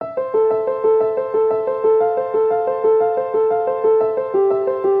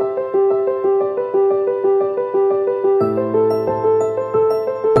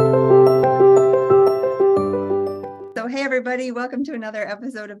everybody. Welcome to another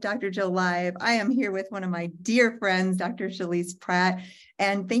episode of Dr. Jill Live. I am here with one of my dear friends, Dr. Shalise Pratt.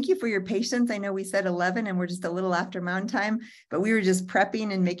 And thank you for your patience. I know we said 11 and we're just a little after Mountain Time, but we were just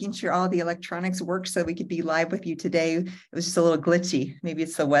prepping and making sure all the electronics worked so we could be live with you today. It was just a little glitchy. Maybe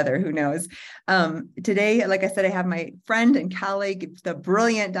it's the weather, who knows? Today, like I said, I have my friend and colleague, the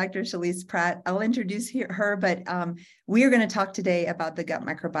brilliant Dr. Shalise Pratt. I'll introduce her, but we are going to talk today about the gut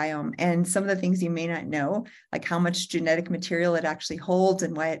microbiome and some of the things you may not know, like how much genetic material it actually holds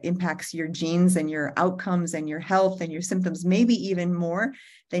and why it impacts your genes and your outcomes and your health and your symptoms, maybe even more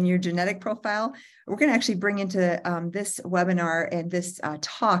than your genetic profile. We're going to actually bring into this webinar and this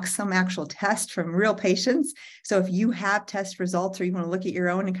talk some actual tests from real patients. So if you have test results or you want to look at your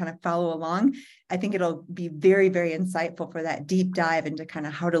own and kind of follow along, I think it'll be very, very insightful for that deep dive into kind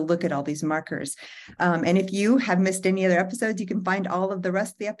of how to look at all these markers. And if you have missed any other episodes, you can find all of the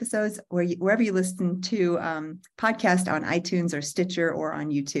rest of the episodes wherever you listen to podcast on iTunes or Stitcher or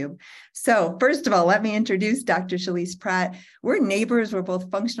on YouTube. So first of all, let me introduce Dr. Shalise Pratt. We're neighbors. We're both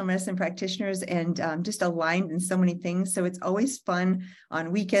functional medicine practitioners and just aligned in so many things. So it's always fun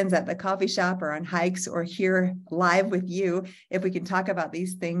on weekends at the coffee shop or on hikes or here live with you if we can talk about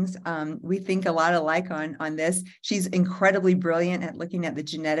these things. We think a lot alike on this. She's incredibly brilliant at looking at the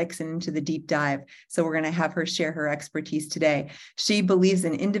genetics and into the deep dive. So we're going to have her share her expertise today. She believes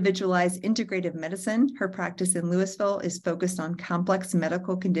in individualized integrative medicine. Her practice in Louisville is focused on complex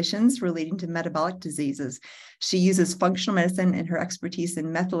medical conditions relating to metabolic diseases. She uses functional medicine and her expertise in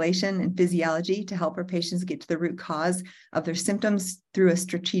methylation and physiology to help her patients get to the root cause of their symptoms through a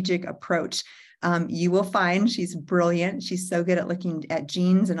strategic approach. You will find she's brilliant. She's so good at looking at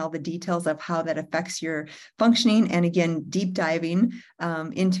genes and all the details of how that affects your functioning. And again, deep diving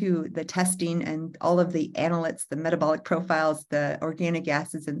into the testing and all of the analytes, the metabolic profiles, the organic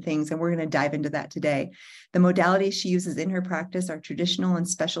acids and things. And we're going to dive into that today. The modalities she uses in her practice are traditional and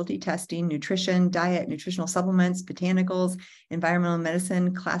specialty testing, nutrition, diet, nutritional supplements, botanicals, environmental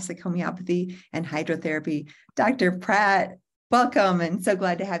medicine, classic homeopathy, and hydrotherapy. Dr. Pratt, welcome, and so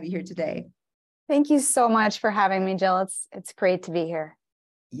glad to have you here today. Thank you so much for having me, Jill. It's great to be here.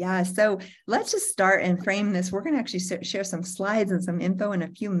 Yeah, so let's just start and frame this. We're going to actually share some slides and some info in a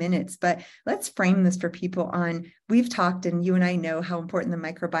few minutes, but let's frame this for people on, we've talked and you and I know how important the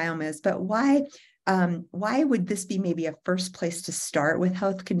microbiome is, but why would this be maybe a first place to start with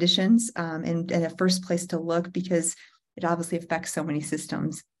health conditions and a first place to look, because it obviously affects so many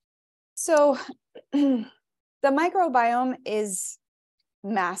systems? So the microbiome is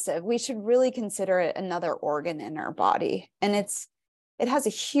massive. We should really consider it another organ in our body. And it has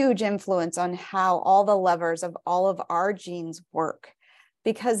a huge influence on how all the levers of all of our genes work,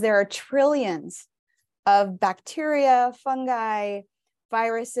 because there are trillions of bacteria, fungi,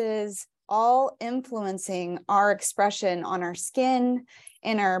 viruses, all influencing our expression on our skin,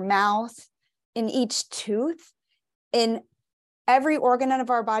 in our mouth, in each tooth, in every organ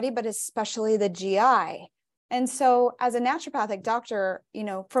of our body, but especially the GI. And so as a naturopathic doctor,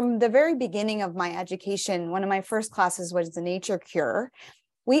 from the very beginning of my education, one of my first classes was the Nature Cure.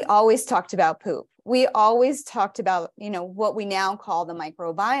 We always talked about poop. We always talked about, what we now call the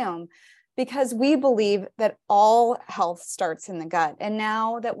microbiome, because we believe that all health starts in the gut. And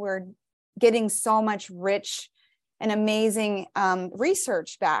now that we're getting so much rich and amazing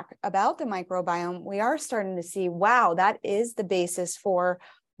research back about the microbiome, we are starting to see, wow, that is the basis for,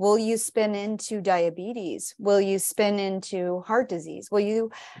 will you spin into diabetes? Will you spin into heart disease? Will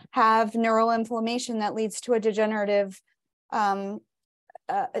you have neuroinflammation that leads to a degenerative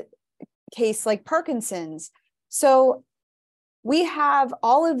case like Parkinson's? So we have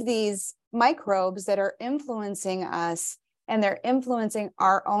all of these microbes that are influencing us, and they're influencing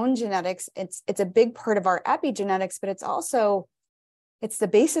our own genetics. It's a big part of our epigenetics, but it's the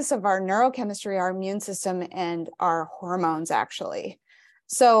basis of our neurochemistry, our immune system, and our hormones, actually.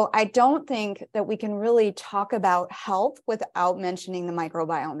 So I don't think that we can really talk about health without mentioning the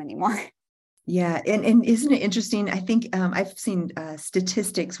microbiome anymore. Yeah. And isn't it interesting? I think I've seen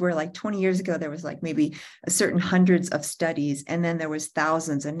statistics where like 20 years ago, there was like maybe a certain hundreds of studies, and then there was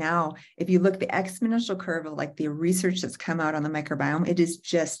thousands. And now if you look at the exponential curve of like the research that's come out on the microbiome, it is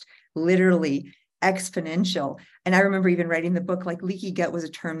just literally exponential. And I remember even writing the book, like leaky gut was a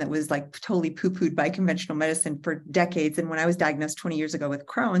term that was like totally poo-pooed by conventional medicine for decades. And when I was diagnosed 20 years ago with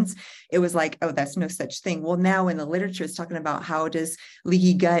Crohn's, it was like, oh, that's no such thing. Well, now in the literature, it's talking about how does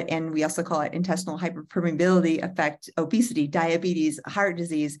leaky gut, and we also call it intestinal hyperpermeability, affect obesity, diabetes, heart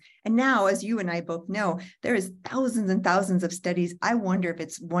disease. And now, as you and I both know, there is thousands and thousands of studies. I wonder if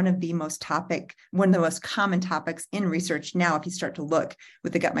it's one of the most common topics in research now, if you start to look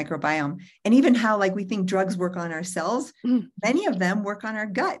with the gut microbiome, and even how like we think drugs work on on our cells, Mm. many of them work on our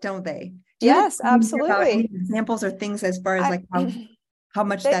gut, don't they? Do you Yes, have absolutely. any examples or things as far as like how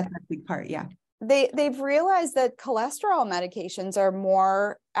much that's a big part? Yeah. They've realized that cholesterol medications are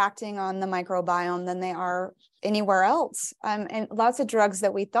more acting on the microbiome than they are anywhere else. And lots of drugs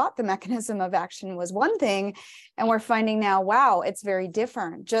that we thought the mechanism of action was one thing, and we're finding now, wow, it's very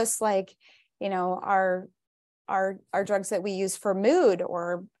different. Just like, you know, our drugs that we use for mood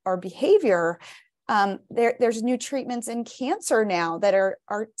or behavior. There's new treatments in cancer now that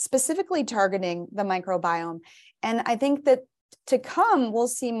are specifically targeting the microbiome. And I think that to come, we'll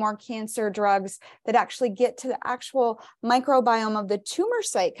see more cancer drugs that actually get to the actual microbiome of the tumor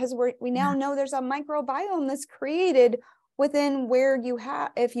site, because we now know there's a microbiome that's created within where you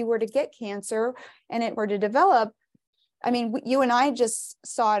have, if you were to get cancer and it were to develop. I mean, you and I just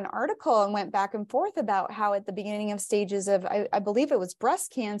saw an article and went back and forth about how at the beginning of stages of, I believe it was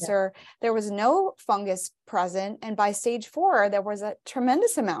breast cancer, there was no fungus present. And by stage 4, there was a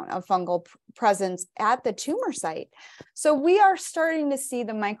tremendous amount of fungal presence at the tumor site. So we are starting to see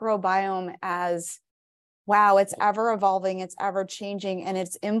the microbiome as, wow, it's ever evolving, it's ever changing, and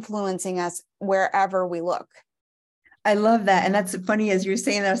it's influencing us wherever we look. I love that. And that's funny, as you're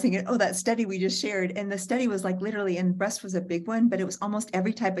saying that, I was thinking, oh, that study we just shared. And the study was like literally, and breast was a big one, but it was almost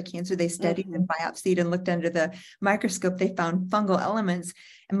every type of cancer they studied and biopsied and looked under the microscope, they found fungal elements.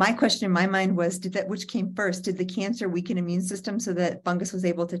 And my question in my mind was, which came first? Did the cancer weaken immune system so that fungus was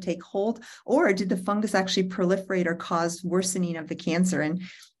able to take hold? Or did the fungus actually proliferate or cause worsening of the cancer? And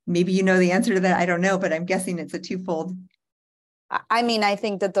maybe you know the answer to that. I don't know, but I'm guessing it's a twofold. I mean, I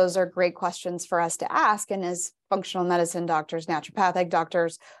think that those are great questions for us to ask. And as functional medicine doctors, naturopathic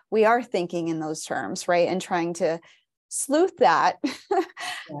doctors, we are thinking in those terms, right? And trying to sleuth that.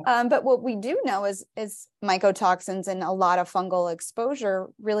 But what we do know is mycotoxins and a lot of fungal exposure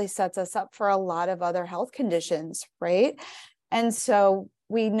really sets us up for a lot of other health conditions, right? And so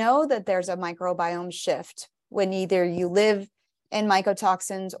we know that there's a microbiome shift when either you live in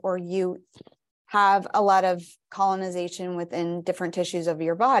mycotoxins or you have a lot of colonization within different tissues of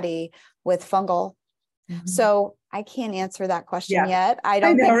your body with fungal. So I can't answer that question yet. I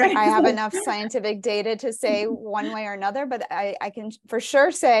don't think I have enough scientific data to say one way or another, but I can for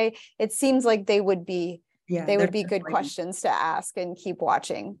sure say it seems like they would be good questions to ask and keep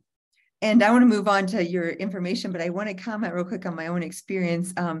watching. And I want to move on to your information, but I want to comment real quick on my own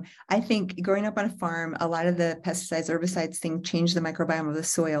experience. I think growing up on a farm, a lot of the pesticides, herbicides thing changed the microbiome of the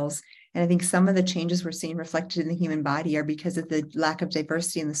soils. And I think some of the changes we're seeing reflected in the human body are because of the lack of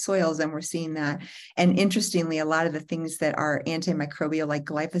diversity in the soils. And we're seeing that. And interestingly, a lot of the things that are antimicrobial, like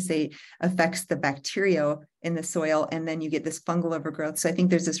glyphosate, affects the bacteria in the soil. And then you get this fungal overgrowth. So I think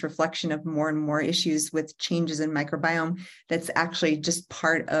there's this reflection of more and more issues with changes in microbiome that's actually just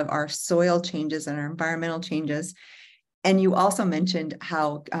part of our soil changes and our environmental changes. And you also mentioned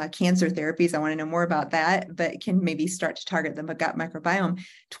how cancer therapies, I want to know more about that, but can maybe start to target the gut microbiome.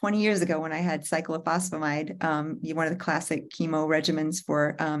 20 years ago, when I had cyclophosphamide, one of the classic chemo regimens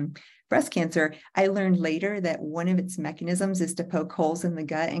for breast cancer, I learned later that one of its mechanisms is to poke holes in the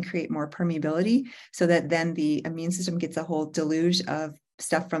gut and create more permeability so that then the immune system gets a whole deluge of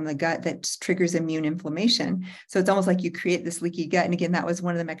stuff from the gut that triggers immune inflammation. So it's almost like you create this leaky gut. And again, that was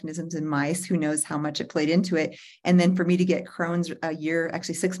one of the mechanisms in mice. Who knows how much it played into it. And then for me to get Crohn's a year,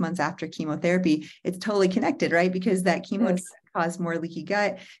 actually 6 months after chemotherapy, it's totally connected, right? Because that chemo caused more leaky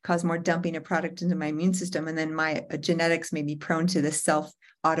gut, caused more dumping of product into my immune system. And then my genetics made me prone to this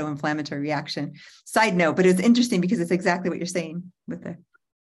auto-inflammatory reaction. Side note, but it's interesting because it's exactly what you're saying with the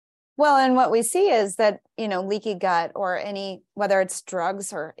Well, and what we see is that, leaky gut or whether it's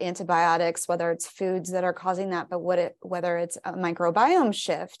drugs or antibiotics, whether it's foods that are causing that, but whether it's a microbiome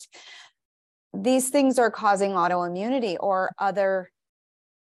shift, these things are causing autoimmunity or other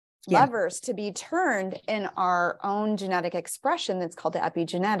levers to be turned in our own genetic expression that's called the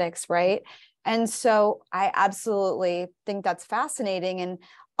epigenetics, right? And so I absolutely think that's fascinating. And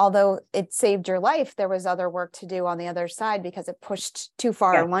although it saved your life, there was other work to do on the other side because it pushed too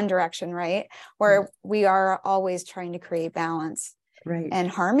far in one direction, right? Where we are always trying to create balance and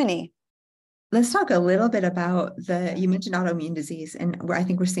harmony. Let's talk a little bit about you mentioned autoimmune disease, and I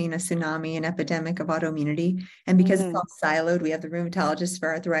think we're seeing a tsunami, an epidemic of autoimmunity. And because it's all siloed, we have the rheumatologist for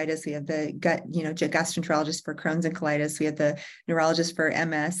arthritis, we have the gastroenterologist for Crohn's and colitis, we have the neurologist for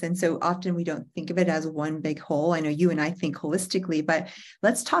MS. And so often we don't think of it as one big whole. I know you and I think holistically, but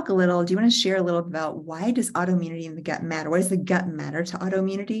let's talk a little. Do you want to share a little about why does autoimmunity in the gut matter? Why does the gut matter to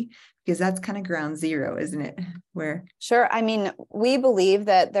autoimmunity? Because that's kind of ground zero, isn't it? Sure. I mean, we believe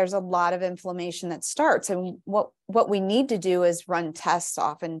that there's a lot of inflammation that starts, and what we need to do is run tests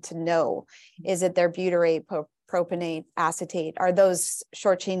often to know, is it their butyrate propionate, acetate? Are those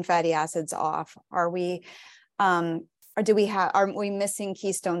short chain fatty acids off? Are we are we missing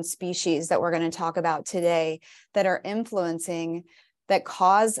keystone species that we're going to talk about today that are influencing, that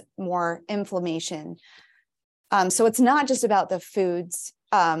cause more inflammation? So it's not just about the foods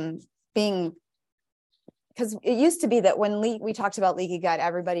being, because it used to be that when we talked about leaky gut,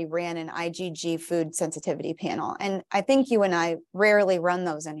 everybody ran an IgG food sensitivity panel. And I think you and I rarely run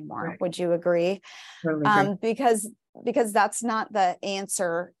those anymore. Right. Would you agree? Totally agree. Because that's not the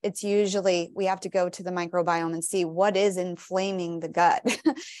answer. It's usually we have to go to the microbiome and see what is inflaming the gut.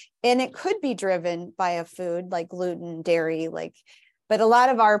 And it could be driven by a food like gluten, dairy, but a lot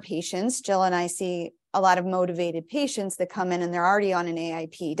of our patients, Jill and I see a lot of motivated patients that come in and they're already on an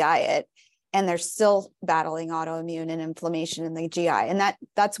AIP diet and they're still battling autoimmune and inflammation in the GI. And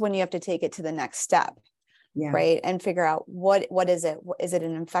that's when you have to take it to the next step, right? And figure out what is it? Is it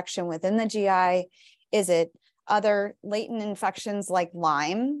an infection within the GI? Is it other latent infections like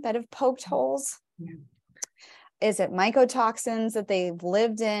Lyme that have poked holes? Yeah. Is it mycotoxins that they've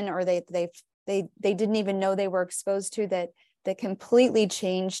lived in, or they didn't even know they were exposed to, that completely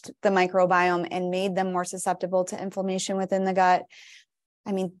changed the microbiome and made them more susceptible to inflammation within the gut?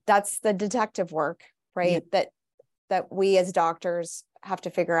 I mean, that's the detective work, right? Yeah. That we as doctors have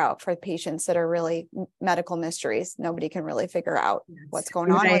to figure out for patients that are really medical mysteries. Nobody can really figure out what's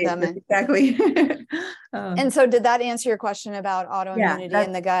going on with them. Exactly. And so did that answer your question about autoimmunity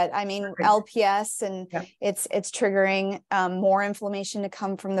in the gut? I mean, LPS, and it's triggering more inflammation to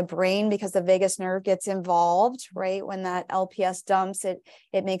come from the brain because the vagus nerve gets involved, right? When that LPS dumps, it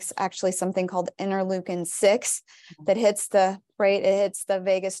makes actually something called interleukin 6 that hits the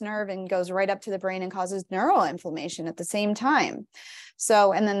vagus nerve and goes right up to the brain and causes neuroinflammation at the same time.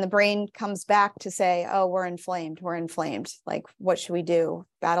 So, and then the brain comes back to say, oh, we're inflamed. Like, what should we do?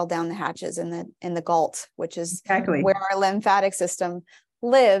 Battle down the hatches in the gult, which is where our lymphatic system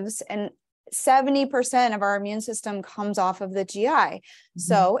lives. And 70% of our immune system comes off of the GI. Mm-hmm.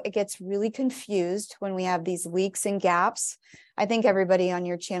 So it gets really confused when we have these leaks and gaps. I think everybody on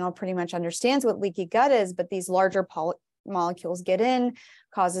your channel pretty much understands what leaky gut is, but these larger molecules get in,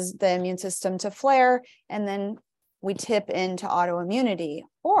 causes the immune system to flare, and then we tip into autoimmunity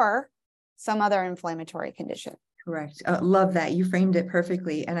or some other inflammatory condition. Correct. Love that. You framed it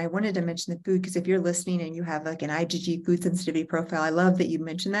perfectly. And I wanted to mention the food, because if you're listening and you have like an IgG food sensitivity profile, I love that you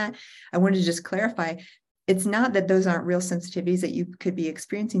mentioned that. I wanted to just clarify, it's not that those aren't real sensitivities that you could be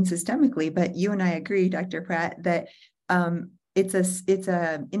experiencing systemically, but you and I agree, Dr. Pratt, that it's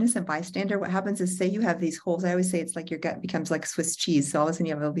a innocent bystander. What happens is, say you have these holes. I always say it's like your gut becomes like Swiss cheese. So all of a sudden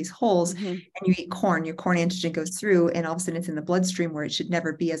you have all these holes, mm-hmm. and you eat corn, your corn antigen goes through, and all of a sudden it's in the bloodstream where it should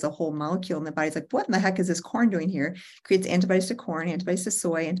never be as a whole molecule. And the body's like, what in the heck is this corn doing here? Creates antibodies to corn, antibodies to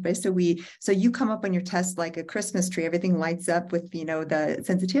soy, antibodies to wheat. So you come up on your test like a Christmas tree, everything lights up with, the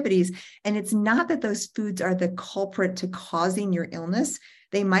sensitivities. And it's not that those foods are the culprit to causing your illness.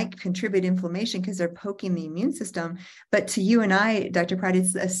 They might contribute inflammation because they're poking the immune system. But to you and I, Dr. Pratt,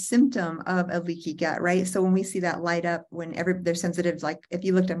 it's a symptom of a leaky gut, right? So when we see that light up, when they're sensitive, like if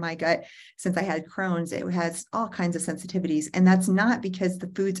you looked at my gut, since I had Crohn's, it has all kinds of sensitivities. And that's not because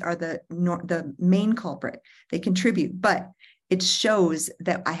the foods are the main culprit. They contribute, but it shows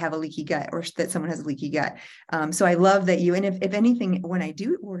that I have a leaky gut, or that someone has a leaky gut. So I love that you, and if anything, when I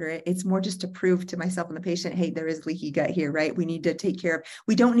do order it, it's more just to prove to myself and the patient, hey, there is leaky gut here, right? We need to take care of,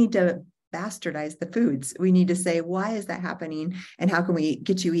 we don't need to bastardize the foods. We need to say, why is that happening? And how can we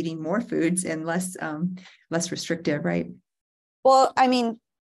get you eating more foods and less restrictive, right? Well, I mean,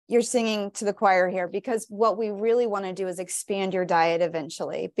 you're singing to the choir here, because what we really want to do is expand your diet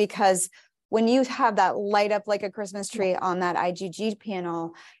eventually, because when you have that light up like a Christmas tree on that IgG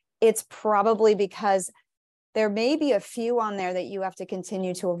panel, it's probably because there may be a few on there that you have to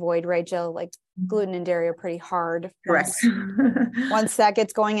continue to avoid, right, Jill? Like gluten and dairy are pretty hard. Correct. Once that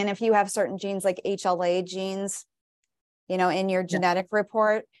gets going, and if you have certain genes like HLA genes, in your genetic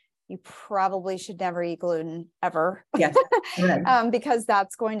report, you probably should never eat gluten ever. Yes. Because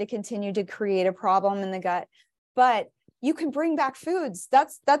that's going to continue to create a problem in the gut. But you can bring back foods.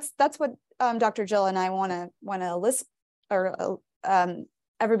 That's what Dr. Jill and I want to list, or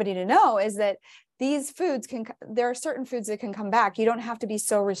everybody to know, is that these foods there are certain foods that can come back. You don't have to be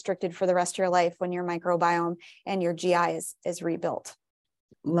so restricted for the rest of your life when your microbiome and your GI is rebuilt.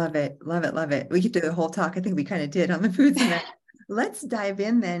 Love it. Love it. Love it. We could do the whole talk. I think we kind of did on the foods and that. Let's dive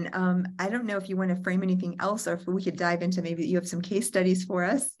in then. I don't know if you want to frame anything else, or if we could dive into, maybe you have some case studies for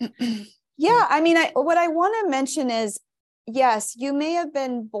us. Yeah. I mean, what I want to mention is, yes, you may have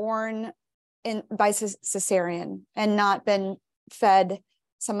been born by cesarean and not been fed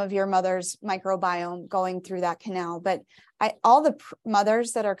some of your mother's microbiome going through that canal. But all the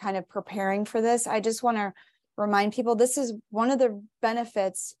mothers that are kind of preparing for this, I just want to remind people, this is one of the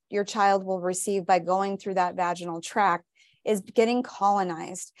benefits your child will receive by going through that vaginal tract, is getting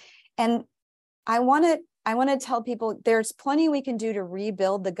colonized. And I want to tell people there's plenty we can do to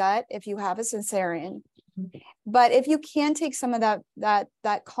rebuild the gut if you have a cesarean. But if you can take some of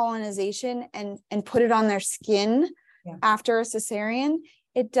that colonization and put it on their skin after a cesarean,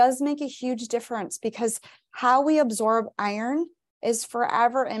 it does make a huge difference, because how we absorb iron is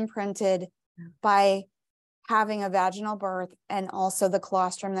forever imprinted by having a vaginal birth and also the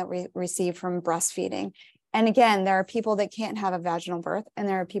colostrum that we receive from breastfeeding. And again, there are people that can't have a vaginal birth and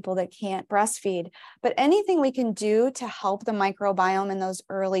there are people that can't breastfeed, but anything we can do to help the microbiome in those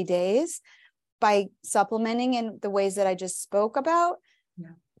early days by supplementing in the ways that I just spoke about.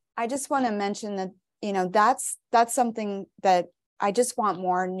 I just want to mention that, that's something that I just want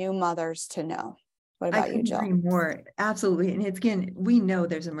more new mothers to know. What about you, Jill? I couldn't agree more. Absolutely. And it's, again, we know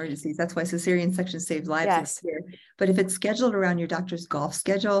there's emergencies. That's why cesarean section saves lives. Yes. But if it's scheduled around your doctor's golf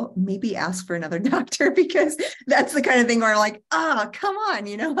schedule, maybe ask for another doctor, because that's the kind of thing where like, come on,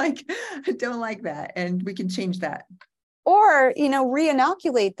 I don't like that. And we can change that. Or,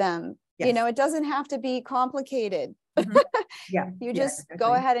 re-inoculate them. Yes. It doesn't have to be complicated. You just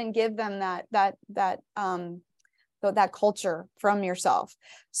go ahead and give them that culture from yourself.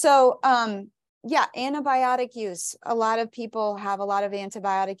 So, antibiotic use. A lot of people have a lot of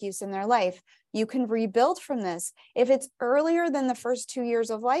antibiotic use in their life. You can rebuild from this. If it's earlier than the first 2 years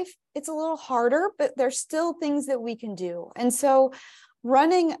of life, it's a little harder, but there's still things that we can do. And so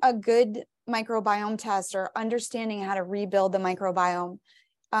running a good microbiome test or understanding how to rebuild the microbiome,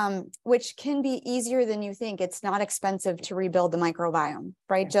 which can be easier than you think. It's not expensive to rebuild the microbiome,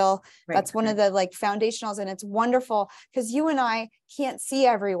 right, Jill? Right. That's one of the foundationals, and it's wonderful because you and I can't see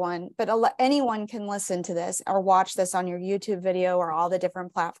everyone, but anyone can listen to this or watch this on your YouTube video or all the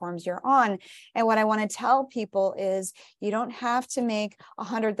different platforms you're on. And what I want to tell people is you don't have to make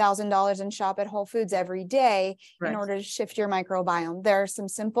 $100,000 and shop at Whole Foods every day in order to shift your microbiome. There are some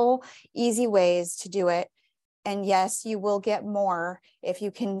simple, easy ways to do it. And yes, you will get more if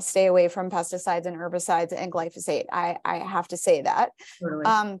you can stay away from pesticides and herbicides and glyphosate. I have to say that.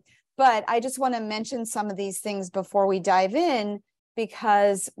 Totally. But I just want to mention some of these things before we dive in,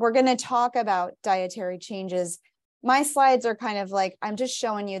 because we're going to talk about dietary changes. My slides are kind of like, I'm just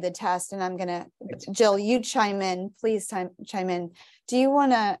showing you the test, and I'm going to, Jill, you chime in, please chime in. Do you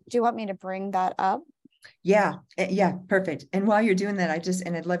want me to bring that up? Yeah, perfect. And while you're doing that,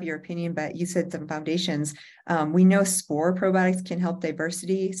 I'd love your opinion, but you said some foundations. We know spore probiotics can help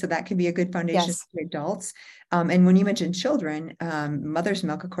diversity, so that can be a good foundation for adults. And when you mentioned children, mother's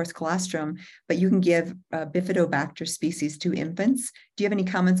milk, of course, colostrum, but you can give Bifidobacter species to infants. Do you have any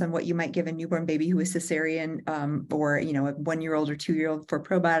comments on what you might give a newborn baby who is cesarean, or a 1-year-old or 2-year-old for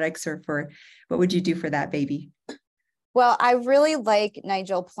probiotics, or what would you do for that baby? Well, I really like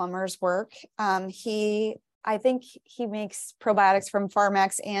Nigel Plummer's work. I think he makes probiotics from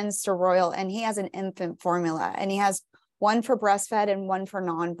Pharmax and Steroyal, and he has an infant formula, and he has one for breastfed and one for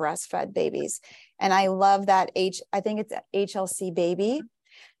non-breastfed babies. And I love that I think it's HLC baby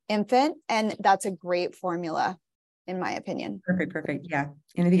infant, and that's a great formula, in my opinion. Perfect. Yeah.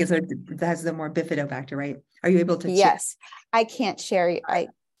 And I think it has the more Bifidobacter, right? Are you able to? Yes, I can't share. I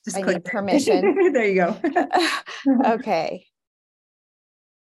need permission. There you go. Okay.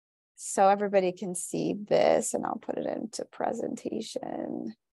 So everybody can see this, and I'll put it into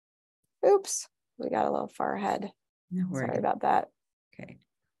presentation. Oops, we got a little far ahead. No worries. Sorry about that.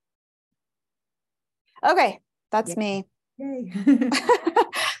 Okay, that's me. Yay.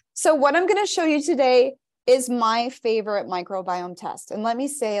 So what I'm going to show you today is my favorite microbiome test. And let me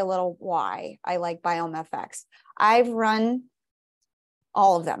say a little why I like BiomeFX. I've run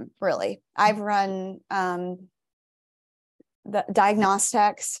all of them, really. I've run the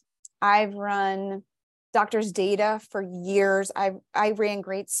diagnostics. I've run doctor's data for years. I ran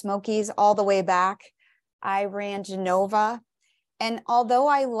Great Smokies all the way back. I ran Genova. And although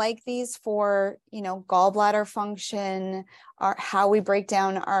I like these for, gallbladder function, or how we break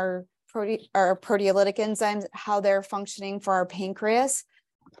down our proteolytic enzymes, how they're functioning for our pancreas,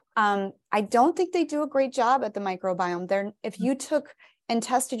 I don't think they do a great job at the microbiome. If you took and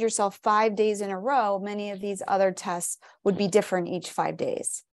tested yourself 5 days in a row, many of these other tests would be different each 5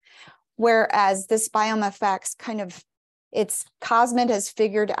 days. Whereas this BiomeFX Cosmed has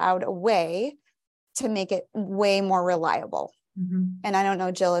figured out a way to make it way more reliable. And I don't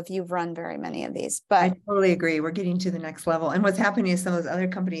know, Jill, if you've run very many of these, I but totally agree. We're getting to the next level. And what's happening is some of those other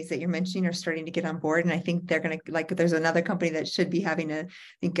companies that you're mentioning are starting to get on board. And I think they're going to, like, there's another company that should be having I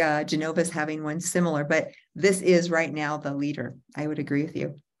think Genova's having one similar, but this is right now the leader. I would agree with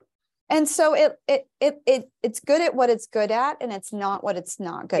you. and so it's good at what it's good at, and it's not what it's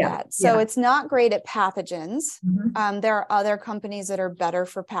not good at. So it's not great at pathogens. There are other companies that are better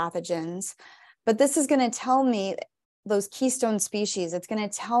for pathogens, but this is going to tell me those keystone species. It's going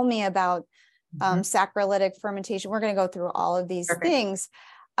to tell me about saccharolytic fermentation. We're going to go through all of these things.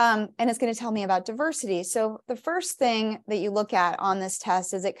 And it's going to tell me about diversity. So the first thing that you look at on this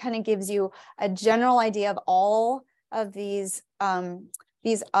test is it kind of gives you a general idea of all of these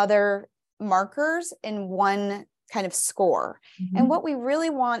other markers in one kind of score. And what we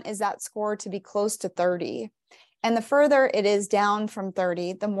really want is that score to be close to 30. And the further it is down from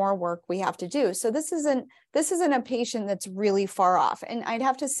 30, the more work we have to do. So this isn't a patient that's really far off. And I'd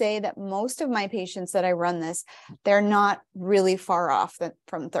have to say that most of my patients that I run this, they're not really far off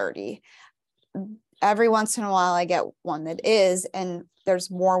from 30. Every once in a while, I get one that is, and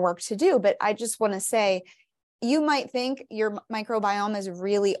there's more work to do. But I just want to say, you might think your microbiome is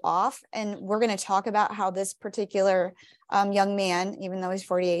really off. And we're going to talk about how this particular young man, even though he's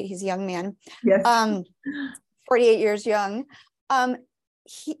 48, he's a young man. Yes. 48 years young.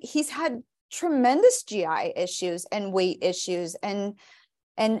 He's had tremendous GI issues and weight issues and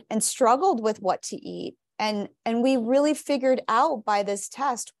struggled with what to eat. And we really figured out by this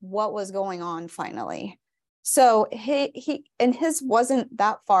test what was going on finally. So his wasn't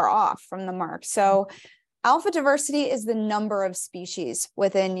that far off from the mark. So alpha diversity is the number of species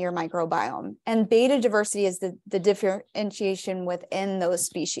within your microbiome, and beta diversity is the differentiation within those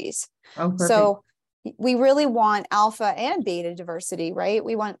species. Oh, perfect. So we really want alpha and beta diversity, right?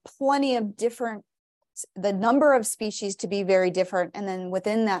 We want plenty of the number of species to be very different. And then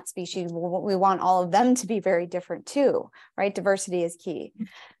within that species, we want all of them to be very different too, right? Diversity is key. Yes.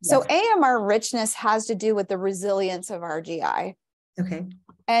 So AMR richness has to do with the resilience of our GI. Okay.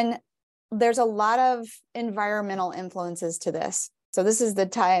 And there's a lot of environmental influences to this. So this is the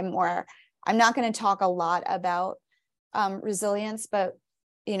time where I'm not going to talk a lot about resilience, but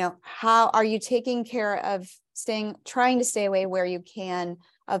how are you taking care of trying to stay away where you can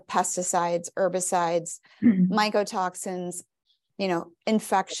of pesticides, herbicides, mycotoxins,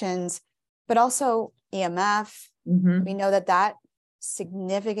 infections, but also EMF. We know that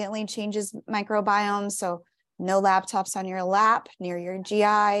significantly changes microbiome. So no laptops on your lap near your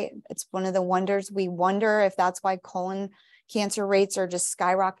GI. It's one of the wonders. We wonder if that's why colon cancer rates are just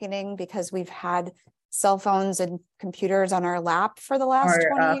skyrocketing, because we've had cell phones and computers on our lap for the last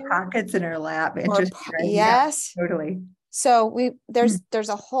 20 years. Pockets in our lap. Interesting. Yes. Yeah, totally. So there's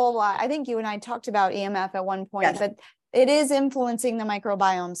a whole lot. I think you and I talked about EMF at one point, but it is influencing the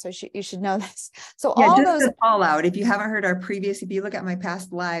microbiome. So you should know this. So all those fallout. If you haven't heard if you look at my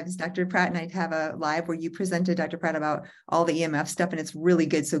past lives, Dr. Pratt and I have a live where you presented, Dr. Pratt, about all the EMF stuff, and it's really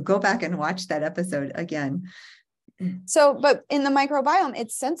good. So go back and watch that episode again. So, but in the microbiome,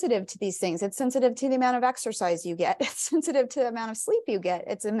 it's sensitive to these things. It's sensitive to the amount of exercise you get. It's sensitive to the amount of sleep you get.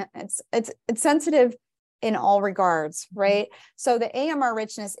 It's sensitive in all regards, right? So the AMR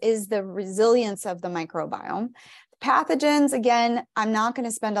richness is the resilience of the microbiome. Pathogens, again, I'm not going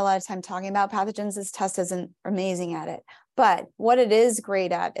to spend a lot of time talking about pathogens. This test isn't amazing at it. But what it is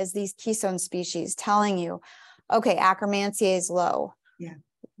great at is these keystone species telling you, okay, Akkermansia is low. Yeah.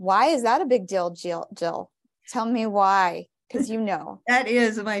 Why is that a big deal, Jill? Tell me why, because that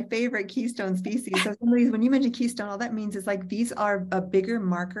is my favorite keystone species. So some of these, when you mention keystone, all that means is like these are a bigger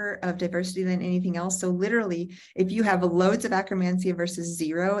marker of diversity than anything else. So literally, if you have loads of Akkermansia versus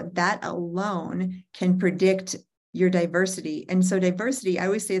 0, that alone can predict your diversity. And so diversity, I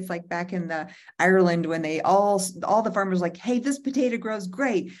always say it's like back in Ireland when they all the farmers like, hey, this potato grows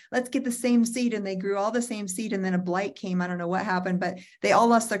great. Let's get the same seed. And they grew all the same seed. And then a blight came. I don't know what happened, but they all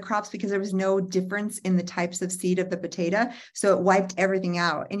lost their crops because there was no difference in the types of seed of the potato. So it wiped everything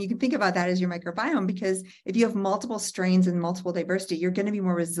out. And you can think about that as your microbiome, because if you have multiple strains and multiple diversity, you're going to be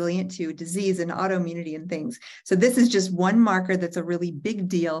more resilient to disease and autoimmunity and things. So this is just one marker that's a really big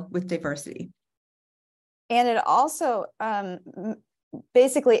deal with diversity. And it also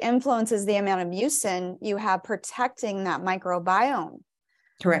basically influences the amount of mucin you have protecting that microbiome.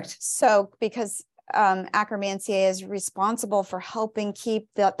 Correct. So because Akkermansia is responsible for helping keep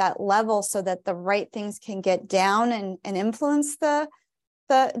that level so that the right things can get down and influence the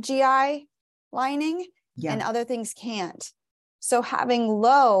GI lining, and other things can't. So having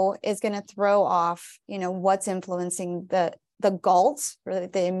low is going to throw off, what's influencing the the GALT, or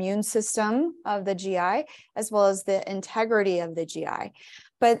the immune system of the GI, as well as the integrity of the GI.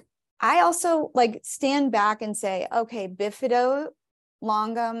 But I also like stand back and say, okay, bifido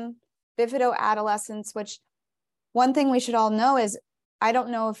longum, bifido adolescens, which one thing we should all know is, I don't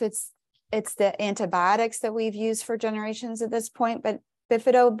know if it's the antibiotics that we've used for generations at this point, but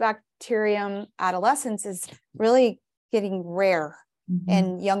Bifidobacterium adolescens is really getting rare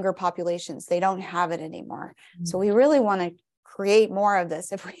in younger populations. They don't have it anymore. So we really want to create more of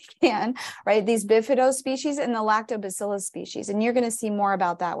this if we can, right? These Bifido species and the Lactobacillus species. And you're going to see more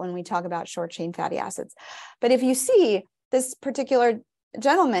about that when we talk about short chain fatty acids. But if you see this particular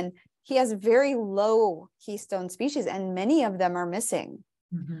gentleman, he has very low keystone species and many of them are missing,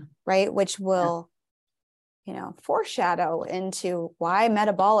 right? Which will, you know, foreshadow into why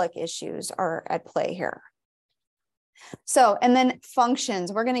metabolic issues are at play here. So, and then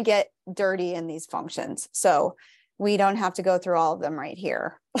functions, we're going to get dirty in these functions. So we don't have to go through all of them right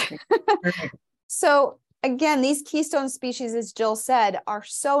here. So again, these keystone species, as Jill said, are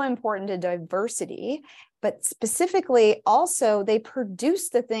so important to diversity, but specifically also they produce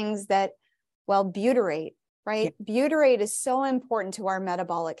the things that, well, butyrate, right? Butyrate is so important to our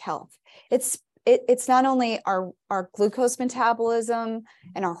metabolic health. It's not only our glucose metabolism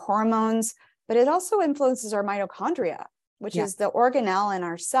and our hormones, but it also influences our mitochondria, which is the organelle in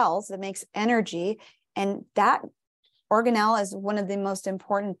our cells that makes energy. And that organelle is one of the most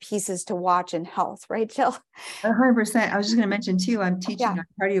important pieces to watch in health, right, Jill? 100%. I was just going to mention too, I'm teaching on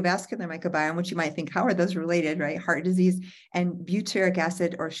cardiovascular microbiome, which you might think, how are those related, right? Heart disease and butyric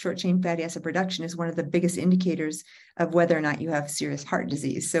acid or short chain fatty acid production is one of the biggest indicators of whether or not you have serious heart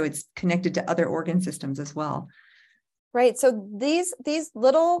disease. So it's connected to other organ systems as well. Right. So these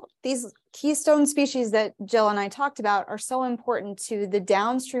keystone species that Jill and I talked about are so important to the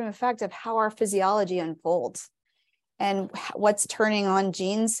downstream effect of how our physiology unfolds and what's turning on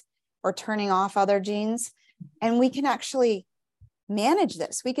genes or turning off other genes. And we can actually manage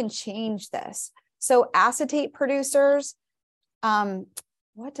this. We can change this. So acetate producers,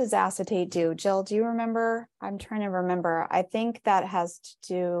 what does acetate do? Jill, do you remember? I'm trying to remember. I think that has to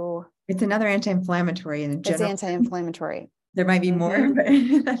do... It's another anti-inflammatory in general. It's anti-inflammatory. There might be more,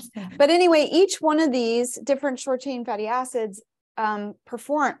 but anyway, each one of these different short chain fatty acids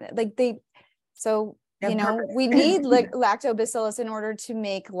perform like they. So you know we need lactobacillus in order to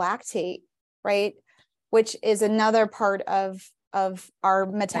make lactate, right? Which is another part of our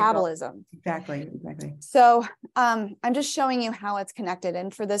metabolism. Exactly. So I'm just showing you how it's connected.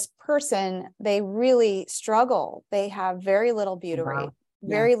 And for this person, they really struggle. They have very little butyrate.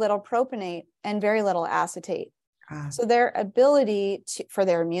 Very little propionate and very little acetate. So their ability for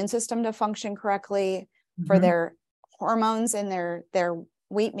their immune system to function correctly, for their hormones and their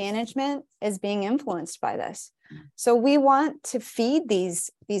weight management is being influenced by this. So we want to feed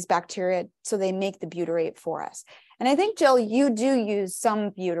these bacteria so they make the butyrate for us. And I think, Jill, you do use some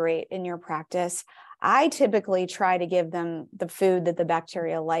butyrate in your practice. I typically try to give them the food that the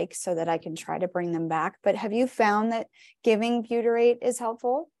bacteria like so that I can try to bring them back. But have you found that giving butyrate is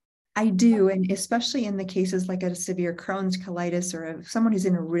helpful? I do, and especially in the cases like a severe Crohn's colitis or someone who's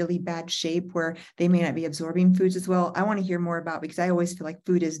in a really bad shape where they may not be absorbing foods as well. I want to hear more about, because I always feel like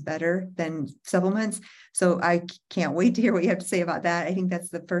food is better than supplements. So I can't wait to hear what you have to say about that. I think that's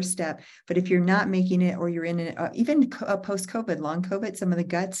the first step. But if you're not making it, or you're in even post-COVID, long COVID, some of the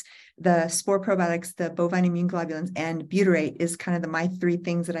guts, the spore probiotics, the bovine immune globulins, and butyrate is kind of my three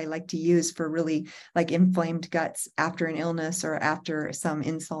things that I like to use for really like inflamed guts after an illness or after some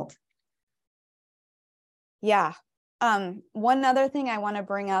insult. Yeah. One other thing I want to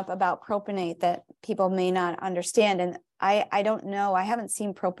bring up about propionate that people may not understand, and I don't know, I haven't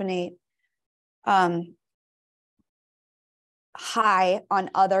seen propionate high on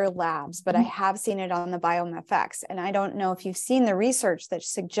other labs, but I have seen it on the BiomeFX. And I don't know if you've seen the research that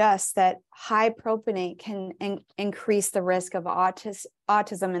suggests that high propionate can increase the risk of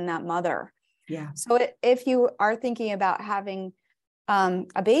autism in that mother. Yeah. So if you are thinking about having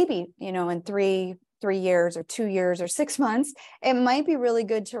a baby, you know, in 3 years or 2 years or 6 months, it might be really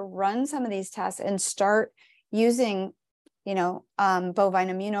good to run some of these tests and start using, you know, bovine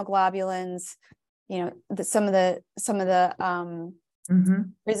immunoglobulins, you know, some of the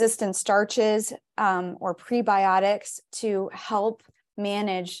resistant starches or prebiotics to help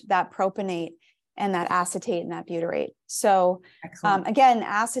manage that propionate and that acetate and that butyrate. So again,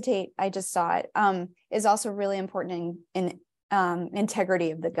 acetate, I just saw it, is also really important in integrity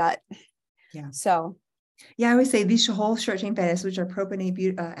of the gut. Yeah. So Yeah, I always say these whole short chain fatty acids, which are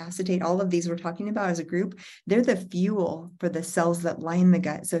propionate, acetate, all of these we're talking about as a group, they're the fuel for the cells that line the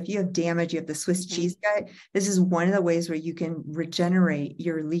gut. So if you have damage, you have the Swiss cheese gut, this is one of the ways where you can regenerate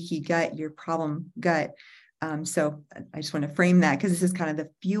your leaky gut, your problem gut. So I just want to frame that because this is kind of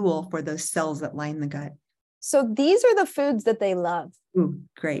the fuel for those cells that line the gut. So these are the foods that they love. Ooh,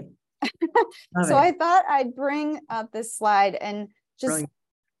 great. So I thought I'd bring up this slide and just, brilliant.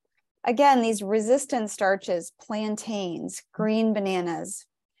 Again, these resistant starches, plantains, green bananas,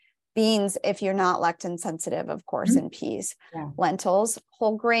 beans, if you're not lectin sensitive, of course, and peas, lentils,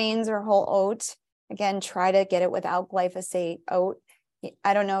 whole grains or whole oat. Again, try to get it without glyphosate. Oat,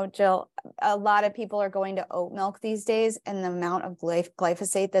 I don't know, Jill, a lot of people are going to oat milk these days, and the amount of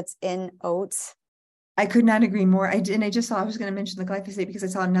glyphosate that's in oats. I could not agree more. I just saw, I was going to mention the glyphosate because I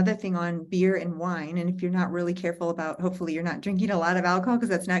saw another thing on beer and wine. And if you're not really careful about, hopefully you're not drinking a lot of alcohol because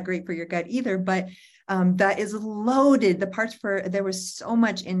that's not great for your gut either. But that is loaded. The parts there was so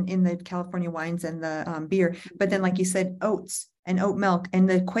much in the California wines and the beer. But then, like you said, oats and oat milk, and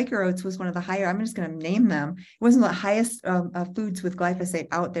the Quaker oats was one of the higher, I'm just going to name them. It wasn't the highest foods with glyphosate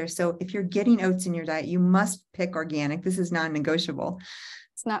out there. So if you're getting oats in your diet, you must pick organic. This is non-negotiable.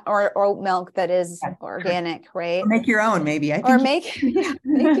 It's not, or oat milk that is organic, right? Or make your own, maybe. Or make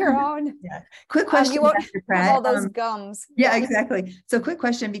your own. Yeah. Quick question, you won't have all those gums. Yeah, exactly. So quick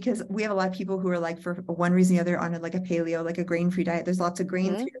question, because we have a lot of people who are like, for one reason or the other, on like a paleo, like a grain-free diet. There's lots of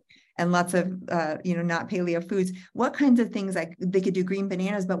grains here and lots of, not paleo foods. What kinds of things, like they could do green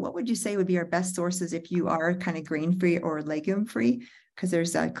bananas, but what would you say would be our best sources if you are kind of grain-free or legume-free? Because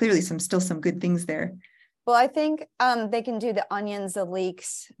there's clearly still some good things there. Well, I think they can do the onions, the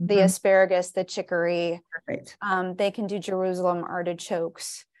leeks, the asparagus, the chicory. Perfect. They can do Jerusalem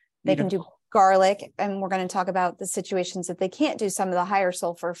artichokes. They can do garlic. And we're going to talk about the situations that they can't do some of the higher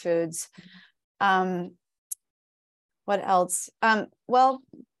sulfur foods. What else? Well,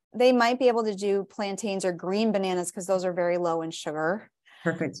 they might be able to do plantains or green bananas because those are very low in sugar.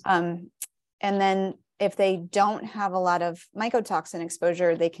 Perfect. And then if they don't have a lot of mycotoxin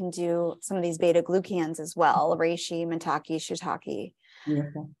exposure, they can do some of these beta glucans as well, reishi, maitake, shiitake.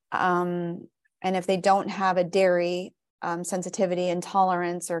 Beautiful. And if they don't have a dairy sensitivity,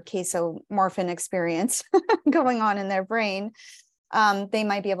 intolerance, or casomorphin experience going on in their brain, they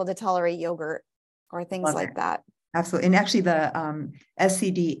might be able to tolerate yogurt or things like that. Absolutely. And actually the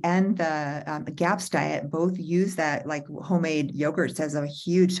SCD and the GAPS diet both use that, like homemade yogurts, as a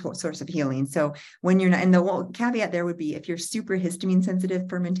huge source of healing. So when you're not, and the caveat there would be, if you're super histamine sensitive,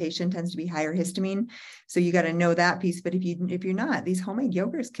 fermentation tends to be higher histamine. So you got to know that piece. But if you're not, these homemade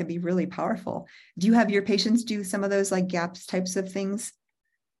yogurts can be really powerful. Do you have your patients do some of those like GAPS types of things?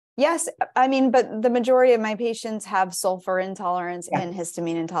 Yes. I mean, but the majority of my patients have sulfur intolerance and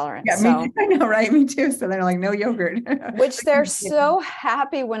histamine intolerance. Yeah, so. Me too. I know, right? Me too. So they're like, no yogurt. Which they're so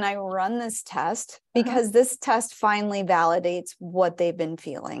happy when I run this test, because this test finally validates what they've been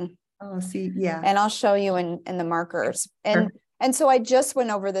feeling. Oh, see, yeah. And I'll show you in the markers. And so I just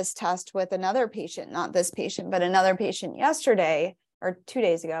went over this test with another patient, not this patient, but another patient yesterday or 2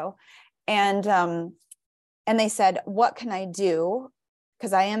 days ago. And they said, what can I do?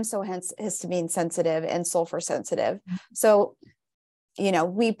 Because I am so histamine sensitive and sulfur sensitive. So,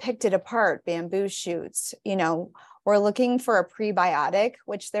 we picked it apart, bamboo shoots, we're looking for a prebiotic,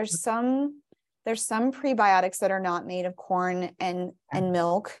 which there's some prebiotics that are not made of corn and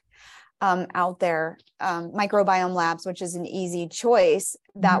milk out there. Microbiome Labs, which is an easy choice.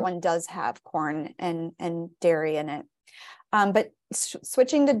 That one does have corn and dairy in it. But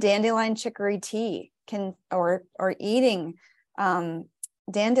switching to dandelion chicory tea or eating,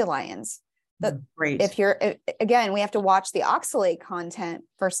 dandelions. Great. Again, we have to watch the oxalate content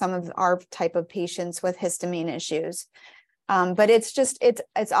for some of our type of patients with histamine issues. But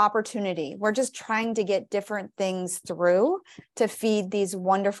it's opportunity. We're just trying to get different things through to feed these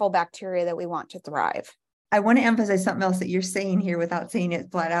wonderful bacteria that we want to thrive. I want to emphasize something else that you're saying here without saying it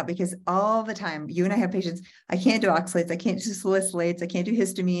flat out, because all the time you and I have patients, I can't do oxalates, I can't do salicylates, I can't do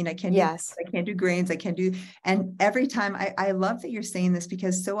histamine, I can't do grains, I can't do, and every time I love that you're saying this,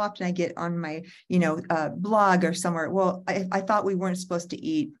 because so often I get on my, blog or somewhere, well, I thought we weren't supposed to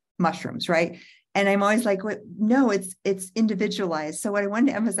eat mushrooms, right? And I'm always like, no, it's individualized. So what I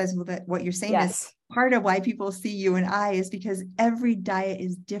wanted to emphasize with what you're saying is part of why people see you and I is because every diet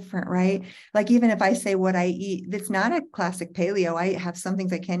is different, right? Like even if I say what I eat, it's not a classic paleo. I have some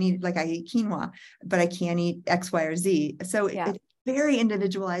things I can't eat, like I eat quinoa, but I can't eat X, Y, or Z. So it's very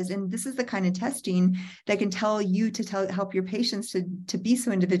individualized. And this is the kind of testing that can help your patients to be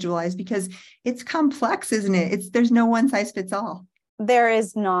so individualized, because it's complex, isn't it? There's no one size fits all. There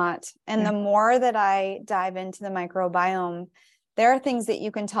is not. And Yeah. the more that I dive into the microbiome, there are things that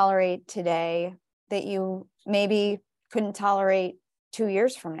you can tolerate today that you maybe couldn't tolerate 2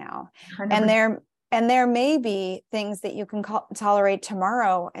 years from now. 100%. And there may be things that you can tolerate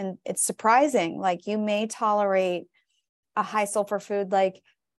tomorrow. And it's surprising. Like you may tolerate a high sulfur food like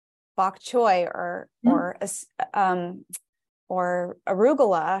bok choy or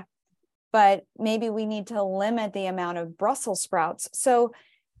arugula, but maybe we need to limit the amount of Brussels sprouts. So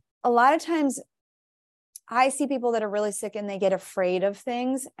a lot of times I see people that are really sick and they get afraid of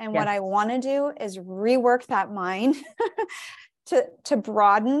things. And what I want to do is rework that mind to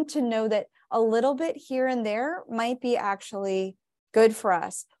broaden, to know that a little bit here and there might be actually good for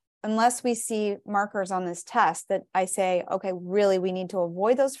us, unless we see markers on this test that I say, okay, really, we need to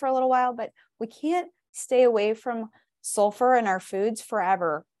avoid those for a little while, but we can't stay away from sulfur in our foods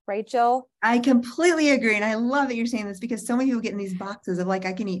forever. Right, Jill? I completely agree. And I love that you're saying this, because so many people get in these boxes of like,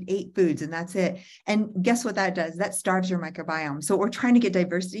 I can eat 8 foods and that's it. And guess what that does? That starves your microbiome. So we're trying to get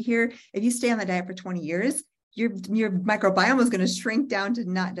diversity here. If you stay on the diet for 20 years, your microbiome is going to shrink down to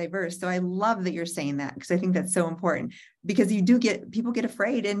not diverse. So I love that you're saying that, because I think that's so important, because you do people get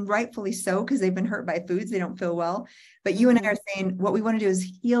afraid, and rightfully so, because they've been hurt by foods. They don't feel well. But you and I are saying what we want to do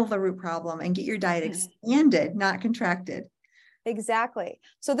is heal the root problem and get your diet expanded, not contracted. Exactly.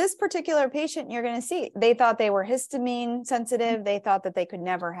 So this particular patient, you're going to see, they thought they were histamine sensitive. They thought that they could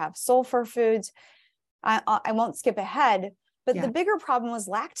never have sulfur foods. I won't skip ahead, but the bigger problem was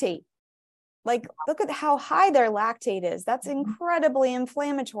lactate. Like, look at how high their lactate is. That's incredibly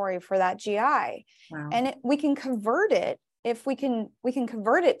inflammatory for that GI. Wow. And we can convert it. If we can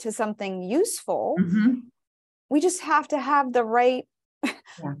convert it to something useful. We just have to have the right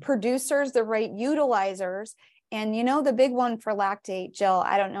producers, the right utilizers. And the big one for lactate, Jill,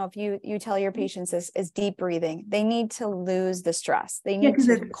 I don't know if you tell your patients this, is deep breathing. They need to lose the stress. They need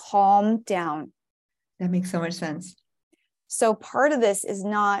to calm down. That makes so much sense. So part of this is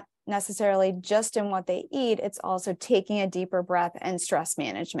not necessarily just in what they eat. It's also taking a deeper breath and stress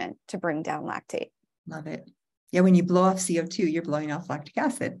management to bring down lactate. Love it. Yeah. When you blow off CO2, you're blowing off lactic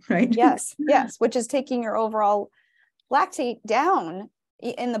acid, right? Yes. Which is taking your overall lactate down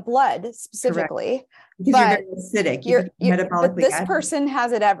in the blood specifically. Correct. Because you're very acidic. But this person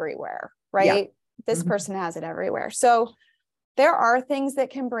has it everywhere, right? This person has it everywhere. So there are things that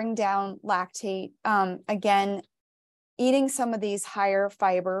can bring down lactate. Again, eating some of these higher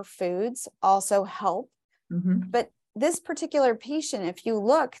fiber foods also help. But this particular patient, if you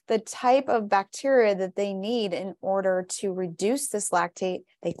look, the type of bacteria that they need in order to reduce this lactate,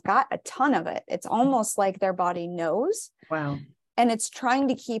 they've got a ton of it. It's almost like their body knows. Wow. And it's trying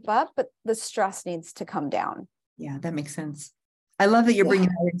to keep up, but the stress needs to come down. Yeah, that makes sense. I love that you're bringing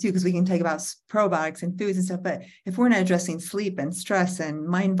that in too, because we can talk about probiotics and foods and stuff, but if we're not addressing sleep and stress and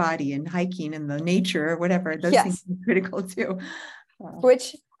mind, body and hiking and the nature or whatever, those things are critical too.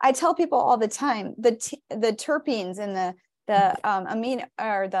 Which I tell people all the time, the terpenes and the amino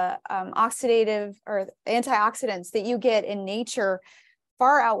or the oxidative or antioxidants that you get in nature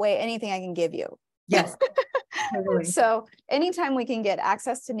far outweigh anything I can give you. Yes. Totally. So anytime we can get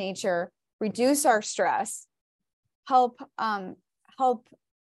access to nature, reduce our stress, help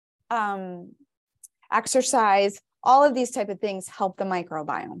exercise, all of these type of things help the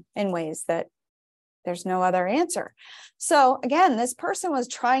microbiome in ways that there's no other answer. So again, this person was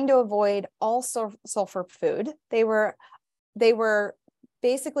trying to avoid all sulfur food. They were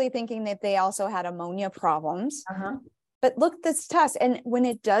basically thinking that they also had ammonia problems. But look at this test, and when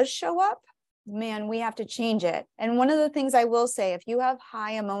it does show up, man, we have to change it. And one of the things I will say, if you have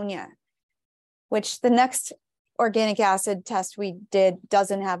high ammonia, which the next organic acid test we did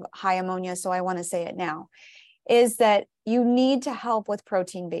doesn't have high ammonia, so I want to say it now, is that you need to help with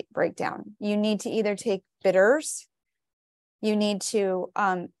protein breakdown. You need to either take bitters, you need to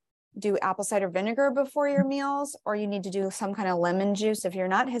do apple cider vinegar before your meals, or you need to do some kind of lemon juice if you're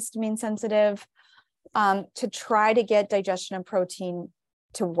not histamine sensitive, to try to get digestion of protein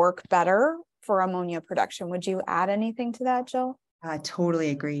to work better for ammonia production. Would you add anything to that, Jill? I totally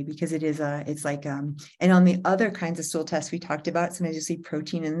agree, because it is it's like, and on the other kinds of stool tests we talked about, sometimes you see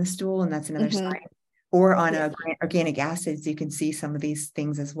protein in the stool, and that's another sign. Or on organic acids, you can see some of these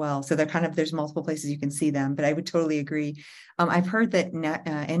things as well. So there's multiple places you can see them, but I would totally agree. I've heard that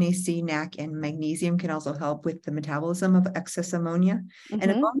NAC, NAC, and magnesium can also help with the metabolism of excess ammonia. And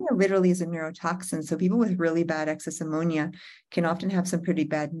ammonia literally is a neurotoxin. So people with really bad excess ammonia can often have some pretty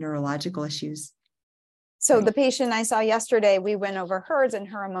bad neurological issues. So the patient I saw yesterday, we went over hers, and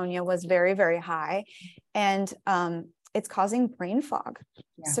her ammonia was very, very high. And it's causing brain fog,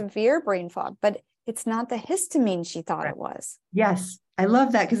 severe brain fog. But it's not the histamine she thought Right. it was. Yes. I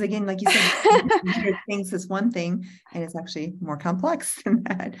love that. Because again, like you said, it thinks it's one thing and it's actually more complex than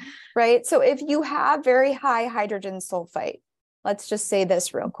that. Right. So if you have very high hydrogen sulfite, let's just say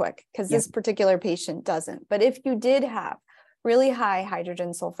this real quick, because this particular patient doesn't. But if you did have really high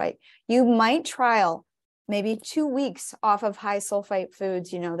hydrogen sulfite, you might trial maybe 2 weeks off of high sulfite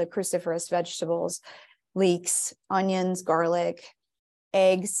foods, you know, the cruciferous vegetables, leeks, onions, garlic,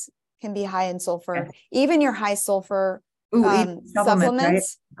 eggs can be high in sulfur. Yes. Even your high sulfur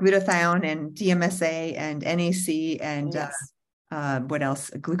supplements, right? Glutathione and DMSA and NAC and yes. What else?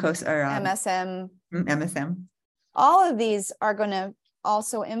 Glucose or MSM. MSM. All of these are going to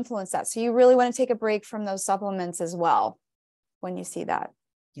also influence that. So you really want to take a break from those supplements as well when you see that.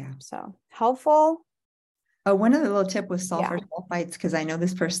 Yeah. So helpful. Oh, one other little tip with sulfur sulfites, because I know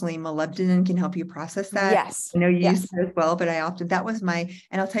this personally, molybdenum can help you process that. Yes. I know you use it as well, but that was and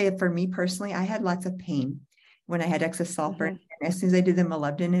I'll tell you, for me personally, I had lots of pain when I had excess sulfur. And as soon as I did the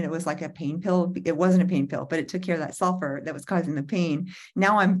molybdenum, it was like a pain pill. It wasn't a pain pill, but it took care of that sulfur that was causing the pain.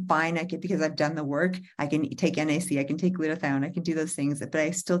 Now I'm fine. Because I've done the work, I can take NAC, I can take glutathione, I can do those things, but I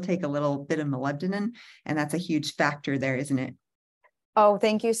still take a little bit of molybdenum. And that's a huge factor there, isn't it? Oh,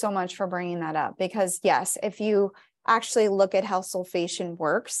 thank you so much for bringing that up, because yes, if you actually look at how sulfation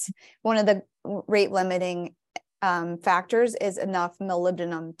works, one of the rate limiting factors is enough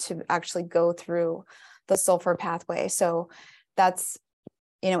molybdenum to actually go through the sulfur pathway. So that's,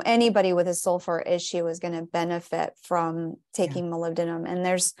 you know, anybody with a sulfur issue is going to benefit from taking molybdenum. And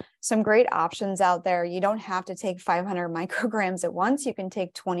there's some great options out there. You don't have to take 500 micrograms at once. You can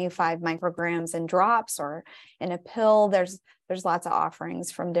take 25 micrograms in drops or in a pill. There's lots of offerings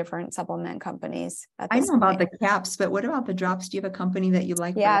from different supplement companies. I know about the caps, but what about the drops? Do you have a company that you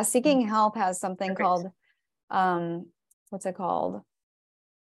like? Yeah, Seeking Health has something called, what's it called?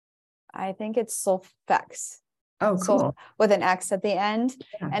 I think it's Sulfex. Oh, cool. With an X at the end.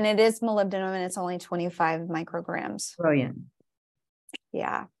 And it is molybdenum and it's only 25 micrograms. Brilliant.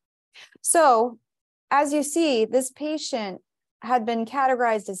 Yeah. So as you see, this patient had been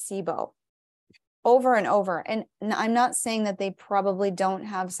categorized as SIBO over and over. And I'm not saying that they probably don't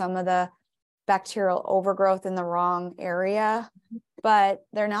have some of the bacterial overgrowth in the wrong area, but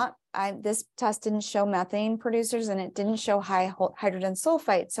they're not. This test didn't show methane producers and it didn't show high hydrogen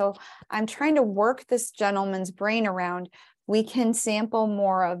sulfite. So I'm trying to work this gentleman's brain around. We can sample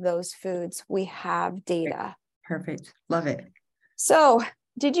more of those foods. We have data. Perfect. Love it. So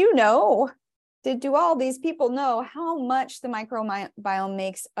do all these people know how much the microbiome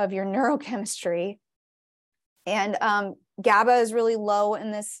makes of your neurochemistry? And GABA is really low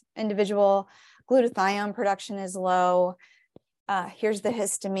in this individual. Glutathione production is low. Here's the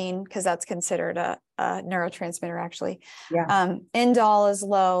histamine, because that's considered a neurotransmitter, actually. Indole is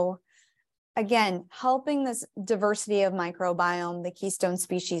low. Again, helping this diversity of microbiome, the keystone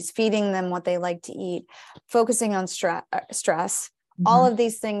species, feeding them what they like to eat, focusing on stress. All of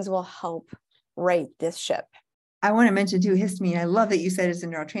these things will help right this ship. I want to mention too, histamine. I love that you said it's a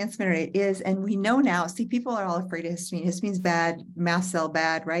neurotransmitter. It is. And we know now, people are all afraid of histamine. Histamine's bad, mast cell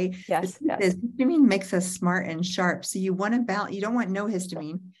bad, right? Yes. Histamine makes us smart and sharp. So you want to balance, you don't want no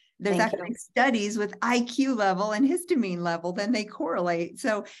histamine. There's actually studies with IQ level and histamine level, then they correlate.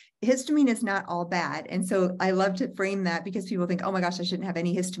 So histamine is not all bad. And so I love to frame that, because people think, oh my gosh, I shouldn't have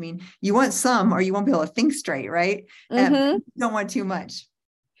any histamine. You want some, or you won't be able to think straight, right? You don't want too much.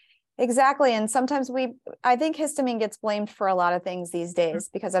 Exactly. And sometimes I think histamine gets blamed for a lot of things these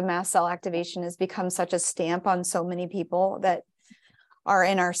days, because of mast cell activation has become such a stamp on so many people that are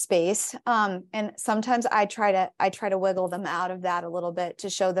in our space. And sometimes I try to wiggle them out of that a little bit to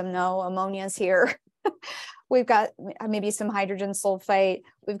show them, no, ammonia's here. We've got maybe some hydrogen sulfite.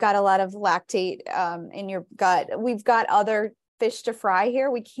 We've got a lot of lactate in your gut. We've got other fish to fry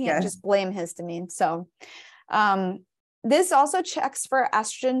here. We can't just blame histamine. So, this also checks for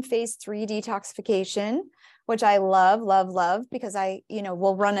estrogen phase 3 detoxification, which I love, because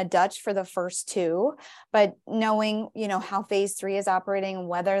we'll run a Dutch for the first 2, but knowing, how phase 3 is operating and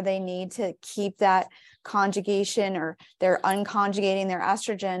whether they need to keep that conjugation or they're unconjugating their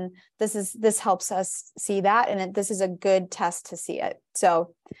estrogen, this helps us see that. And this is a good test to see it.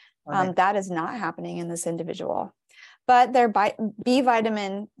 So that is not happening in this individual. But their B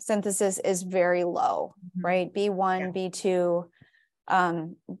vitamin synthesis is very low, right? B1, B2,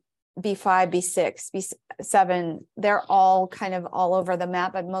 B5, B6, B7, they're all kind of all over the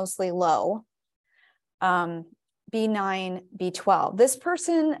map, but mostly low. B9, B12. This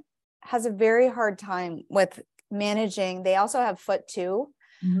person has a very hard time with managing. They also have FUT2,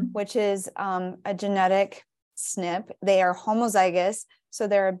 which is a genetic SNP. They are homozygous, so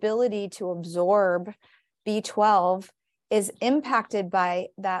their ability to absorb B12 is impacted by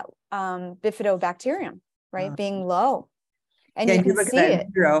that bifidobacterium, right, being low. And yeah, you can look see at that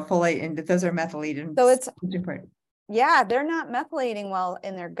it. zero folate, and those are methylated. So it's different. Yeah, they're not methylating well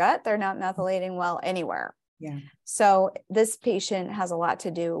in their gut. They're not methylating well anywhere. Yeah. So this patient has a lot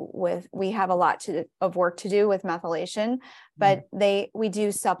to do with, we have a lot of work to do with methylation, but we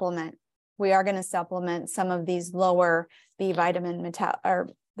do supplement. We are going to supplement some of these lower B vitamin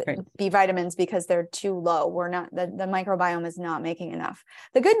B vitamins because they're too low. We're not, the microbiome is not making enough.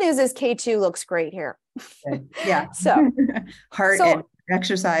 The good news is K2 looks great here. Yeah. So heart and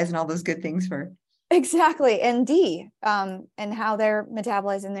exercise and all those good things for. Exactly. And D, and how they're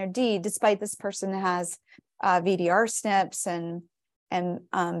metabolizing their D, despite this person has VDR SNPs and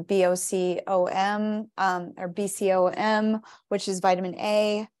BOCOM or BCOM, which is vitamin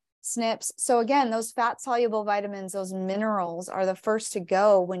A SNPs. So again, those fat soluble vitamins, those minerals are the first to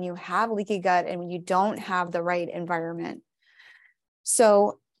go when you have leaky gut and when you don't have the right environment.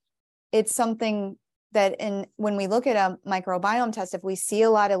 So it's something that when we look at a microbiome test, if we see a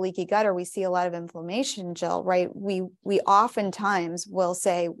lot of leaky gut or we see a lot of inflammation, Jill, right, we oftentimes will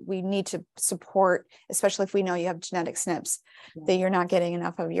say we need to support, especially if we know you have genetic SNPs, that you're not getting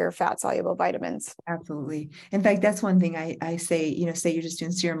enough of your fat soluble vitamins. Absolutely. In fact, that's one thing I say, say you're just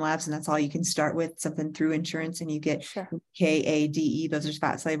doing serum labs and that's all you can start with, something through insurance, and you get K, A, D, E, those are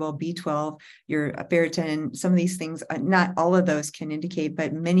fat soluble, B12, your ferritin, some of these things, not all of those can indicate,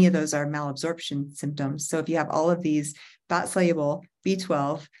 but many of those are malabsorption symptoms. So if you have all of these fat soluble,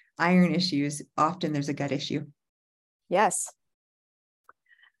 B12, iron issues, often there's a gut issue. Yes.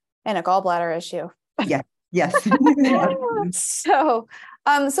 And a gallbladder issue. Yeah. Yes. So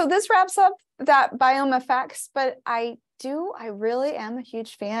this wraps up that biome effects, but I really am a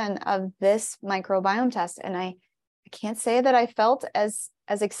huge fan of this microbiome test. And I can't say that I felt as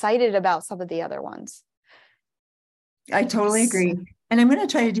excited about some of the other ones. I totally agree. And I'm going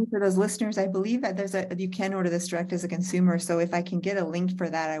to try to do for those listeners, I believe that you can order this direct as a consumer. So if I can get a link for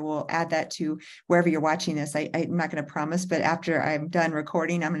that, I will add that to wherever you're watching this. I'm not going to promise, but after I'm done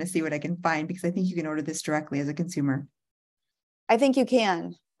recording, I'm going to see what I can find, because I think you can order this directly as a consumer. I think you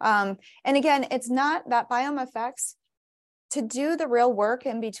can. And again, it's not that biome effects. To do the real work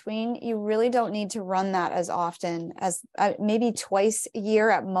in between, you really don't need to run that as often as maybe twice a year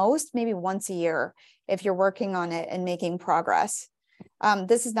at most, maybe once a year if you're working on it and making progress.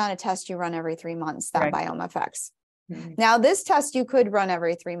 This is not a test you run every 3 months, that biome effects. Now, this test you could run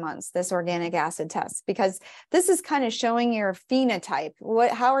every 3 months, this organic acid test, because this is kind of showing your phenotype.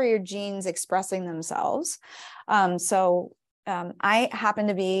 How are your genes expressing themselves? I happen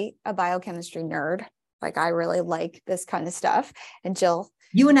to be a biochemistry nerd. Like, I really like this kind of stuff. And Jill,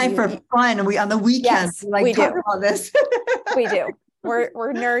 you and I, for fun, on the weekends, yes, we talk do about this. We do. We're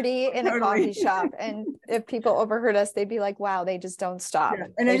nerdy in a coffee shop, and if people overheard us, they'd be like, "Wow, they just don't stop." Yeah.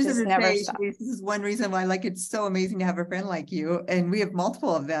 And they I just never stop. This is one reason why, it's so amazing to have a friend like you, and we have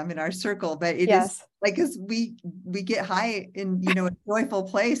multiple of them in our circle. But it is because we get high in a joyful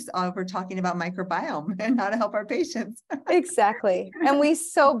place. We're talking about microbiome and how to help our patients. Exactly, and we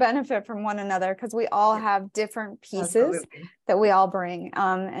so benefit from one another because we all have different pieces that we all bring,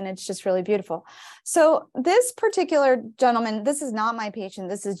 and it's just really beautiful. So this particular gentleman, this is not my patient.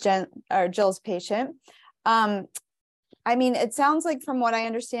 This is Jill's patient. I mean, it sounds like, from what I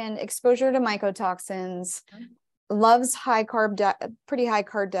understand, exposure to mycotoxins, loves high carb, pretty high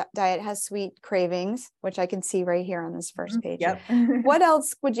carb diet, has sweet cravings, which I can see right here on this first page. Yep. What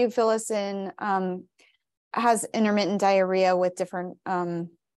else would you fill us in? Has intermittent diarrhea with different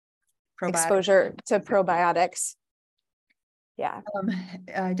exposure to probiotics. Yeah.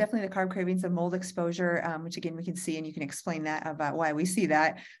 Definitely the carb cravings of mold exposure, which again, we can see, and you can explain that about why we see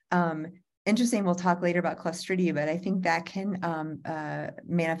that. Interesting. We'll talk later about Clostridia, but I think that can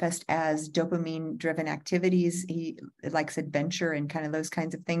manifest as dopamine driven activities. He likes adventure and kind of those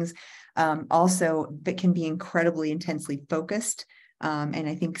kinds of things. Also, that can be incredibly intensely focused. And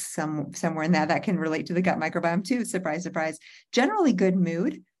I think somewhere in that can relate to the gut microbiome too. Surprise, surprise. Generally good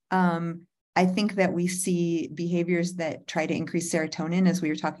mood. I think that we see behaviors that try to increase serotonin, as we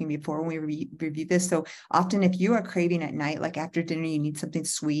were talking before when we reviewed this. So often if you are craving at night, like after dinner, you need something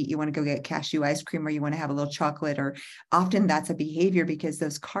sweet, you want to go get cashew ice cream, or you want to have a little chocolate, or often that's a behavior because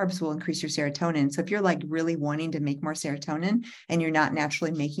those carbs will increase your serotonin. So if you're really wanting to make more serotonin and you're not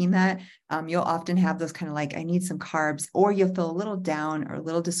naturally making that, you'll often have those kind of I need some carbs, or you'll feel a little down or a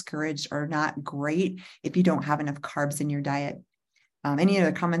little discouraged or not great if you don't have enough carbs in your diet. Any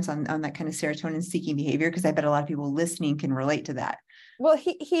other comments on that kind of serotonin seeking behavior? Because I bet a lot of people listening can relate to that. Well,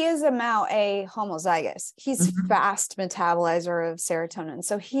 he is a MAO-A homozygous. He's fast metabolizer of serotonin.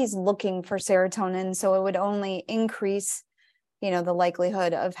 So he's looking for serotonin. So it would only increase, the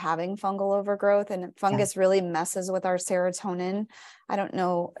likelihood of having fungal overgrowth, and fungus really messes with our serotonin. I don't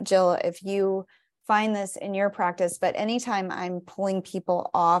know, Jill, if you find this in your practice, but anytime I'm pulling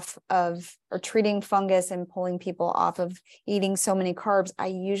people off of or treating fungus and pulling people off of eating so many carbs, I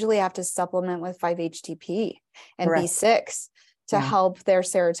usually have to supplement with 5-HTP and B6 to help their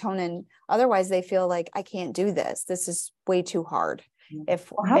serotonin. Otherwise they feel like, I can't do this. This is way too hard.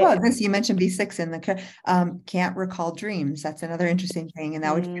 How about this? You mentioned B6 in the can't recall dreams. That's another interesting thing. And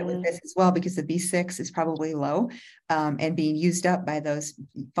that would fit with this as well, because the B6 is probably low and being used up by those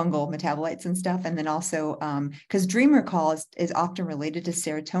fungal metabolites and stuff. And then also because dream recall is often related to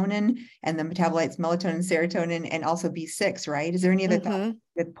serotonin and the metabolites melatonin, serotonin, and also B6, right? Is there any other thought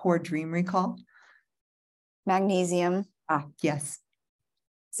with poor dream recall? Magnesium. Yes.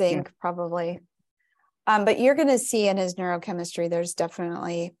 Zinc, probably. But you're going to see in his neurochemistry, there's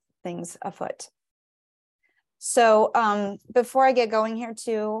definitely things afoot. So before I get going here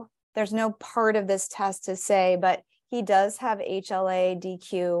too, there's no part of this test to say, but he does have HLA,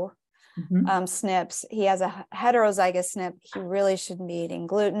 DQ, SNPs. He has a heterozygous SNP. He really shouldn't be eating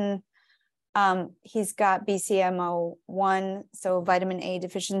gluten. He's got BCMO1, so vitamin A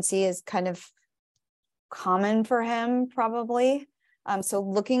deficiency is kind of common for him, probably. So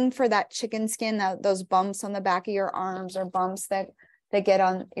looking for that chicken skin, those bumps on the back of your arms or bumps that get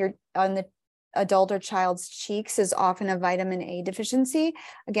on the adult or child's cheeks is often a vitamin A deficiency.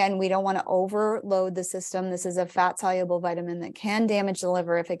 Again, we don't want to overload the system. This is a fat soluble vitamin that can damage the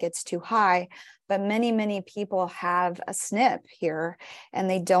liver if it gets too high. But many, many people have a SNP here and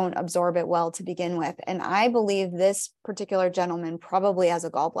they don't absorb it well to begin with. And I believe this particular gentleman probably has a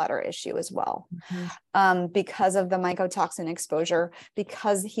gallbladder issue as well, because of the mycotoxin exposure,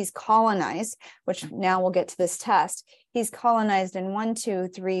 because he's colonized, which now we'll get to this test. He's colonized in 1, 2,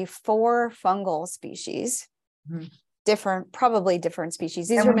 3, 4 fungal species. Probably different species.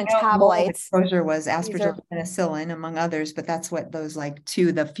 These are metabolites. Exposure was aspergillus penicillin, among others, but that's what those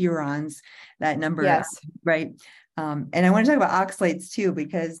the furans, that number, right? And I want to talk about oxalates too,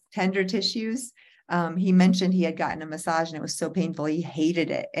 because tender tissues, he mentioned he had gotten a massage and it was so painful, he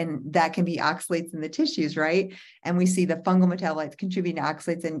hated it. And that can be oxalates in the tissues, right? And we see the fungal metabolites contributing to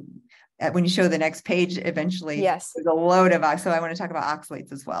oxalates. And when you show the next page, eventually, there's a load of oxalates. So I want to talk about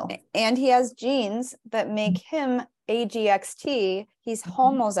oxalates as well. And he has genes that make him AGXT. He's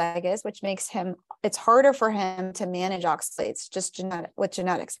homozygous, which makes it's harder for him to manage oxalates with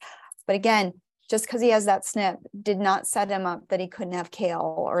genetics. But again, just because he has that SNP did not set him up that he couldn't have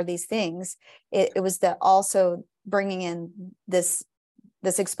kale or these things. It was also bringing in this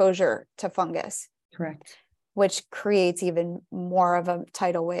exposure to fungus. Correct. Which creates even more of a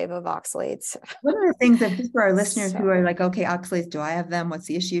tidal wave of oxalates. One of the things that just for our listeners who are like, okay, oxalates, do I have them? What's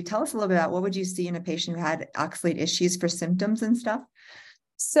the issue? Tell us a little bit about what would you see in a patient who had oxalate issues for symptoms and stuff?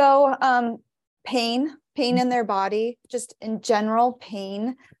 So pain in their body, just in general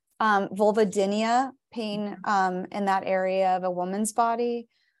pain, vulvodynia, pain in that area of a woman's body.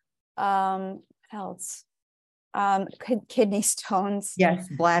 What else? Kidney stones. Yes,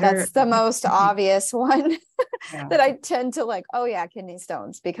 bladder. That's the most obvious one that I tend to kidney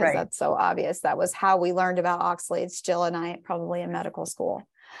stones, because that's so obvious. That was how we learned about oxalates, Jill and I, probably in medical school.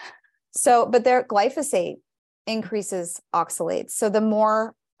 So, but their glyphosate increases oxalates. So the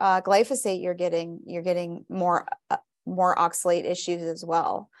more glyphosate you're getting more oxalate issues as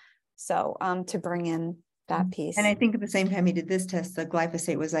well. So to bring in that piece. And I think at the same time he did this test, the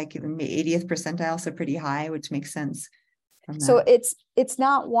glyphosate was like in the 80th percentile, so pretty high, which makes sense. So it's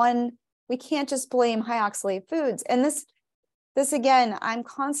not one, we can't just blame high oxalate foods. And this again, I'm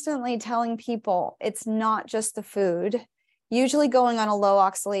constantly telling people it's not just the food. Usually going on a low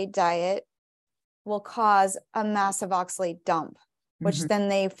oxalate diet will cause a massive oxalate dump, which then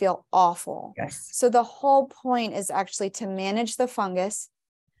they feel awful. Yes. So the whole point is actually to manage the fungus,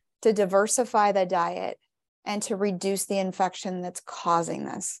 to diversify the diet, and to reduce the infection that's causing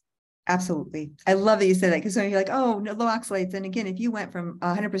this. Absolutely. I love that you said that, because so you're like, oh, no, low oxalates. And again, if you went from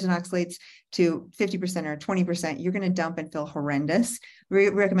 100% oxalates to 50% or 20%, you're going to dump and feel horrendous. We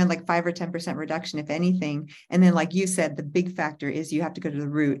recommend like 5 or 10% reduction, if anything. And then, like you said, the big factor is you have to go to the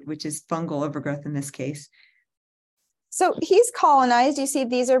root, which is fungal overgrowth in this case. So he's colonized. You see,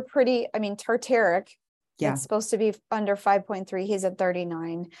 these are pretty, tartaric. Yeah. It's supposed to be under 5.3. He's at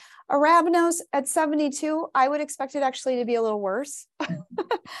 39. Arabinose at 72. I would expect it actually to be a little worse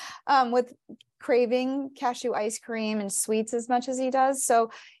with craving cashew ice cream and sweets as much as he does.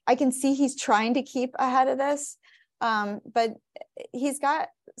 So I can see he's trying to keep ahead of this. but he's got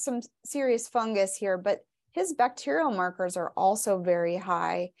some serious fungus here, but his bacterial markers are also very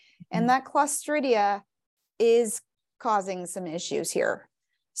high. And that Clostridia is causing some issues here.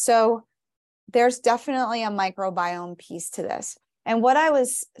 So there's definitely a microbiome piece to this. And what I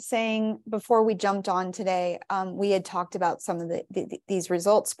was saying before we jumped on today, we had talked about some of these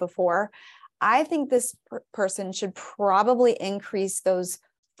results before. I think this person should probably increase those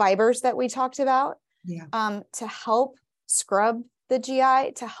fibers that we talked about, to help scrub the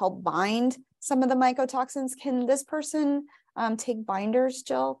GI, to help bind some of the mycotoxins. Can this person take binders,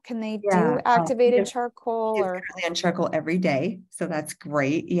 Jill? Can they do activated charcoal? Or currently on charcoal every day, so that's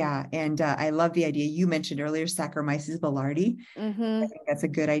great. Yeah, and I love the idea you mentioned earlier, Saccharomyces boulardii. I think that's a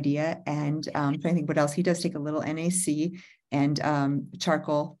good idea. And I think what else he does, take a little NaC and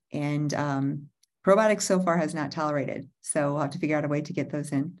charcoal, and probiotics so far has not tolerated. So we'll have to figure out a way to get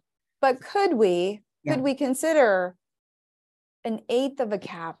those in. But could we consider 1/8 of a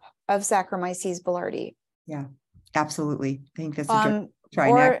cap of Saccharomyces boulardii? Yeah, absolutely. I think that's a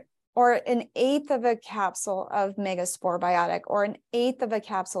try next. Or 1/8 of a capsule of Megaspore biotic, or 1/8 of a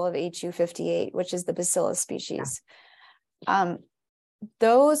capsule of HU58, which is the Bacillus species.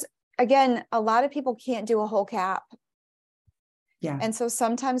 Those, again, a lot of people can't do a whole cap. Yeah. And so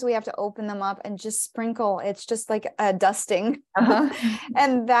sometimes we have to open them up and just sprinkle. It's just like a dusting.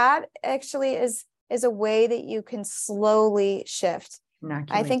 And that actually is a way that you can slowly shift.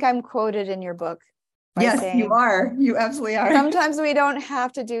 I think I'm quoted in your book. Yes, saying, you are. You absolutely are. Sometimes we don't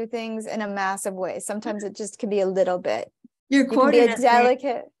have to do things in a massive way. Sometimes it just can be a little bit. You're quoted as a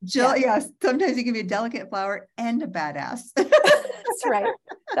delicate. Jill, yes. Sometimes you can be a delicate flower and a badass. That's right.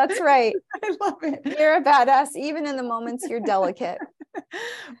 That's right. I love it. You're a badass, even in the moments you're delicate.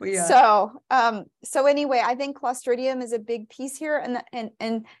 So anyway, I think Clostridium is a big piece here,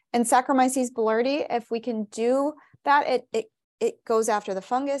 and Saccharomyces boulardii. If we can do that, it goes after the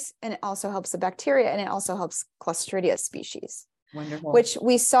fungus, and it also helps the bacteria, and it also helps Clostridia species. Wonderful. Which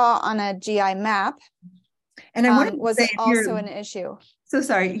we saw on a GI map. And I was also an issue. So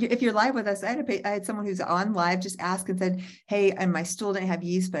sorry, if you're live with us, I had someone who's on live just ask and said, hey, and my stool didn't have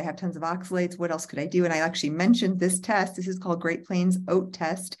yeast, but I have tons of oxalates. What else could I do? And I actually mentioned this test. This is called Great Plains Oat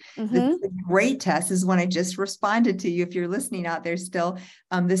Test. This is a great test. This is one I just responded to you. If you're listening out there still,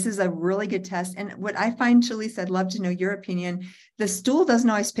 this is a really good test. And what I find, Shalise, I'd love to know your opinion. The stool doesn't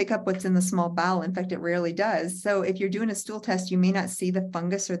always pick up what's in the small bowel. In fact, it rarely does. So if you're doing a stool test, you may not see the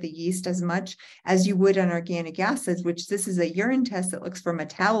fungus or the yeast as much as you would on organic acids, which this is a urine test that looks for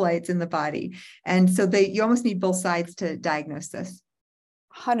metabolites in the body. And so you almost need both sides to diagnose this.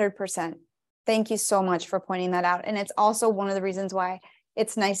 100%. Thank you so much for pointing that out. And it's also one of the reasons why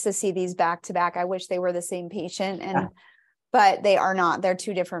it's nice to see these back to back. I wish they were the same patient, but they are not. They're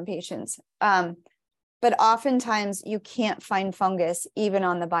two different patients. But oftentimes you can't find fungus even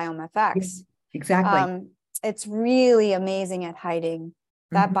on the BiomeFX. Exactly. It's really amazing at hiding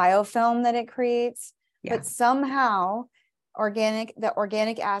that biofilm that it creates, but somehow the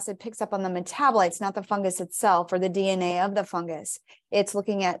organic acid picks up on the metabolites, not the fungus itself or the DNA of the fungus. It's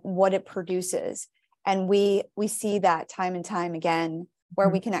looking at what it produces. And we see that time and time again, where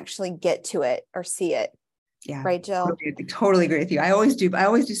we can actually get to it or see it. Yeah. Right, Jill? Totally agree with you. I always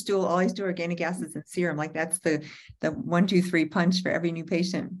do stool, always do organic acids and serum. Like that's the 1, 2, 3 punch for every new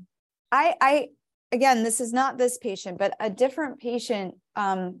patient. Again, this is not this patient, but a different patient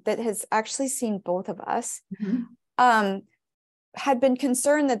that has actually seen both of us had been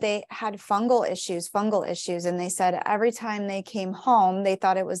concerned that they had fungal issues. And they said every time they came home, they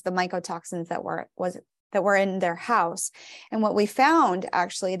thought it was the mycotoxins that were in their house. And what we found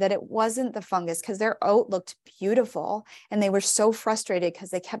actually that it wasn't the fungus, because their oat looked beautiful and they were so frustrated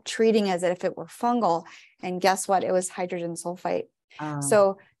because they kept treating as if it were fungal. And guess what? It was hydrogen sulfite.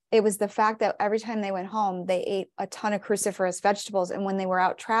 So it was the fact that every time they went home, they ate a ton of cruciferous vegetables. And when they were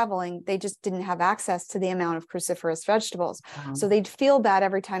out traveling, they just didn't have access to the amount of cruciferous vegetables. So they'd feel bad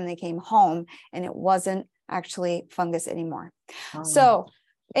every time they came home, and it wasn't actually fungus anymore. So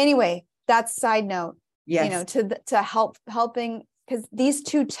anyway, that's side note. Yes. To helping, because these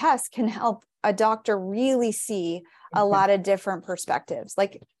two tests can help a doctor really see a lot of different perspectives.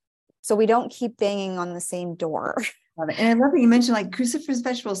 So we don't keep banging on the same door. And I love that you mentioned like cruciferous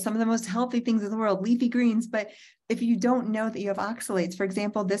vegetables, some of the most healthy things in the world, leafy greens. But if you don't know that you have oxalates, for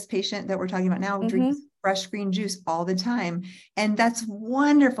example, this patient that we're talking about now drinks fresh green juice all the time. And that's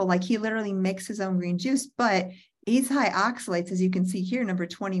wonderful. Like he literally makes his own green juice, but he's high oxalates, as you can see here, number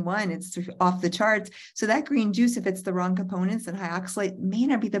 21, it's off the charts. So that green juice, if it's the wrong components and high oxalate, may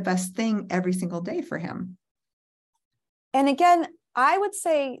not be the best thing every single day for him. And again, I would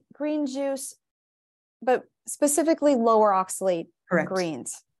say green juice, but specifically lower oxalate Correct.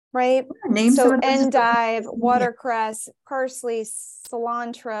 greens, right? Name So some of those. endive, watercress, parsley,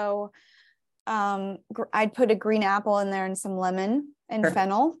 cilantro. I'd put a green apple in there and some lemon and Perfect.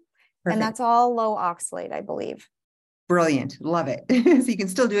 fennel. Perfect. And that's all low oxalate, I believe. Brilliant. Love it. So you can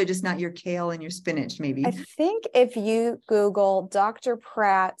still do it, just not your kale and your spinach, maybe. I think if you Google Dr.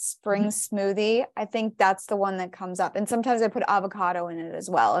 Pratt spring smoothie, I think that's the one that comes up. And sometimes I put avocado in it as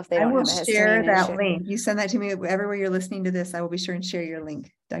well if they don't have a histamine share that issue. link. You send that to me everywhere you're listening to this. I will be sure and share your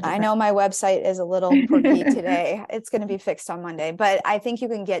link, Dr. I Pratt. know my website is a little quirky today. It's going to be fixed on Monday, but I think you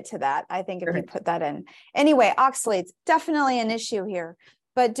can get to that. I think if you put that in. Anyway, oxalate's definitely an issue here.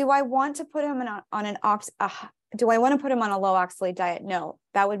 But do I want to put him on an do I want to put him on a low oxalate diet? No,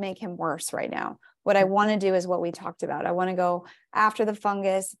 that would make him worse right now. What I want to do is what we talked about. I want to go after the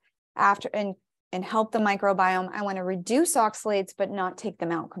fungus, and help the microbiome. I want to reduce oxalates, but not take them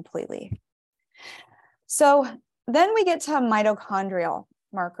out completely. So then we get to mitochondrial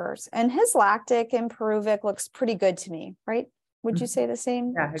markers, and his lactic and pyruvic looks pretty good to me, right? Would you say the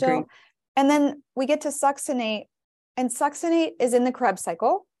same, Yeah, Jill? agreed. And then we get to succinate, and succinate is in the Krebs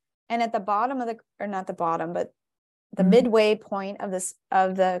cycle. And at the bottom of or not the bottom, but the midway point of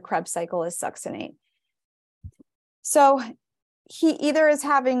the Krebs cycle is succinate. So he either is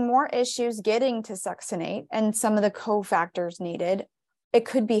having more issues getting to succinate and some of the cofactors needed. It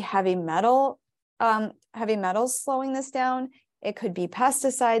could be heavy metals slowing this down. It could be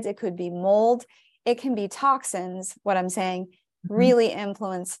pesticides. It could be mold. It can be toxins. What I'm saying really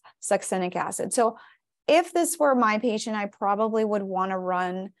influence succinic acid. So if this were my patient, I probably would want to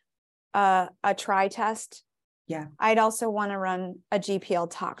run a tri test. Yeah. I'd also want to run a GPL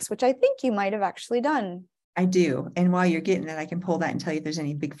tox, which I think you might have actually done. I do. And while you're getting it, I can pull that and tell you if there's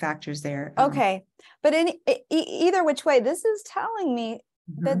any big factors there. Okay. But either which way, this is telling me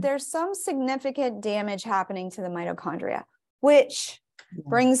that there's some significant damage happening to the mitochondria, which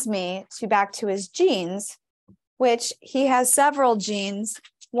brings me back to his genes, which he has several genes,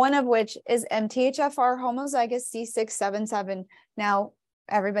 one of which is MTHFR homozygous C677. Now,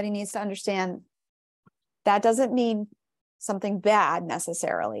 everybody needs to understand that doesn't mean something bad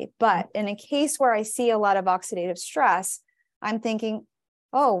necessarily, but in a case where I see a lot of oxidative stress, I'm thinking,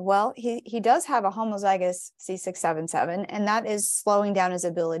 oh, well, he does have a homozygous C677, and that is slowing down his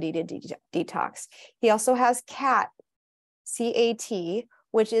ability to detox. He also has CAT,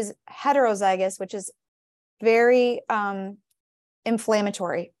 which is heterozygous, which is very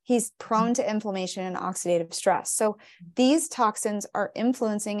inflammatory. He's prone to inflammation and oxidative stress. So these toxins are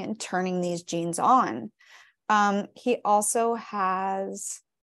influencing and turning these genes on. He also has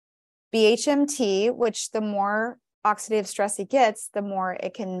BHMT, which the more oxidative stress he gets, the more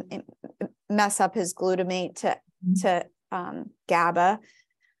it can mess up his glutamate to GABA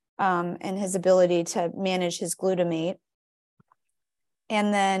and his ability to manage his glutamate.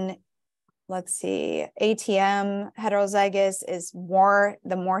 And then let's see, ATM heterozygous is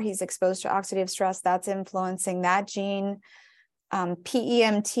the more he's exposed to oxidative stress, that's influencing that gene.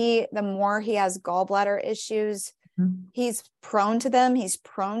 PEMT, the more he has gallbladder issues, he's prone to them. He's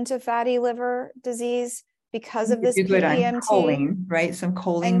prone to fatty liver disease because of this PEMT. Choline, right? Some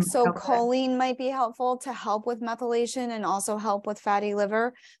choline. And so choline might be helpful to help with methylation and also help with fatty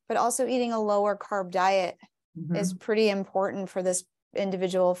liver, but also eating a lower carb diet is pretty important for this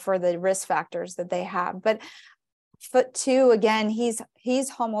individual for the risk factors that they have. But two, again, he's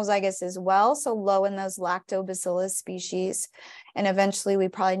homozygous as well, so low in those lactobacillus species, and eventually we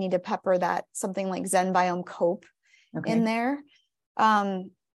probably need to pepper that something like ZenBiome Cope in there.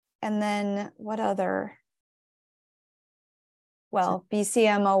 And then what other? Well,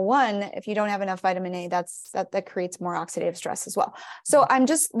 BCMO1, if you don't have enough vitamin A, that creates more oxidative stress as well. So I'm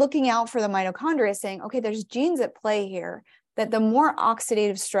just looking out for the mitochondria, saying, okay, there's genes at play here, that the more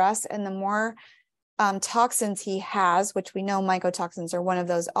oxidative stress and the more toxins he has, which we know mycotoxins are one of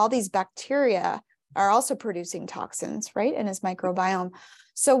those, all these bacteria are also producing toxins, right, in his microbiome.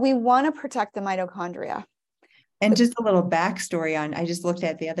 So we want to protect the mitochondria. And just a little backstory I just looked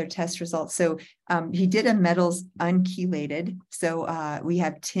at the other test results. So he did a metals unchelated. So we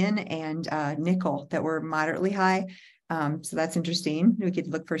have tin and nickel that were moderately high. So that's interesting. We could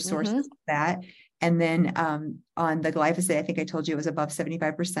look for sources of that. And then on the glyphosate, I think I told you it was above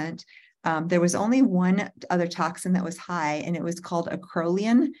 75%. There was only one other toxin that was high, and it was called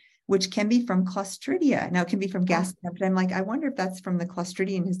acrolein, which can be from Clostridia. Now it can be from gas, but I'm like, I wonder if that's from the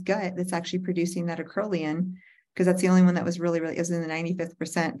Clostridia in his gut that's actually producing that acrolein, because that's the only one that was really, it was in the 95th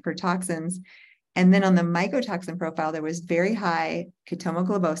percent for toxins. And then on the mycotoxin profile, there was very high Catoma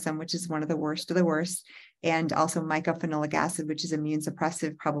globosum, which is one of the worst, and also mycophenolic acid, which is immune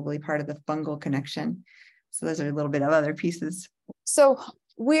suppressive, probably part of the fungal connection. So those are a little bit of other pieces. So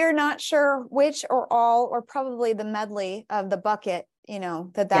we're not sure which or all, or probably the medley of the bucket,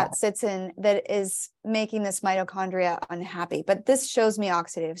 that sits in, that is making this mitochondria unhappy. But this shows me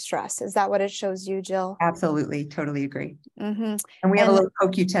oxidative stress. Is that what it shows you, Jill? Absolutely. Totally agree. Mm-hmm. And we have a little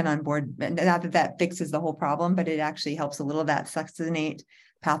CoQ10 on board. Not that that fixes the whole problem, but it actually helps a little of that succinate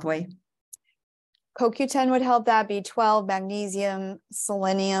pathway. CoQ10 would help that. B12, magnesium,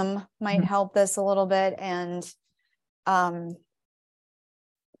 selenium might help this a little bit. And,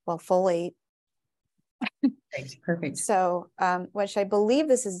 folate. Perfect. So, which I believe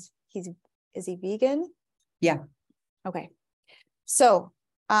this is he vegan? Yeah. Okay. So,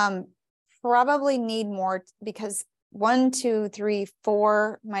 probably need more, because 1, 2, 3,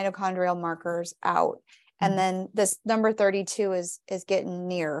 4 mitochondrial markers out. And then this number 32 is getting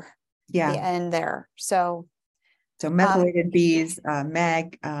near the end there. So methylated Bs,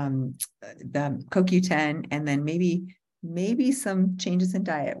 mag, the CoQ10, and then maybe some changes in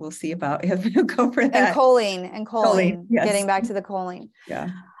diet. We'll see about if we'll go for that. And choline, yes. Getting back to the choline. Yeah.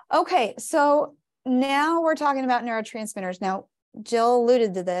 Okay. So now we're talking about neurotransmitters. Now, Jill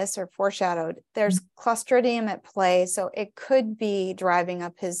alluded to this or foreshadowed. There's Clostridium at play. So it could be driving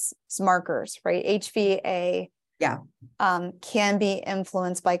up his markers, right? HVA can be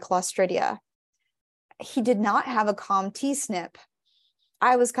influenced by Clostridia. He did not have a COMT SNP.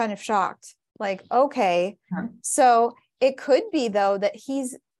 I was kind of shocked. Like, okay. So it could be, though, that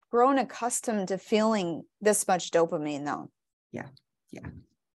he's grown accustomed to feeling this much dopamine, though. Yeah.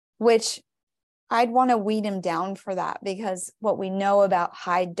 Which I'd want to weed him down for that, because what we know about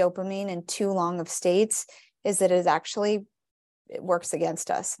high dopamine in too long of states is that it works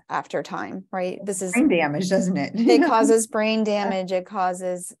against us after time, right? This is brain damage, doesn't it? It causes brain damage. It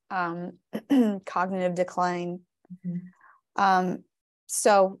causes cognitive decline.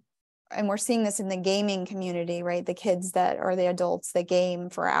 So, and we're seeing this in the gaming community, right? The kids or the adults that game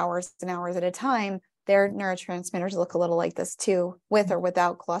for hours and hours at a time, their neurotransmitters look a little like this too, with or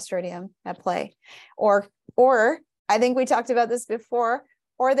without Clostridium at play. Or I think we talked about this before,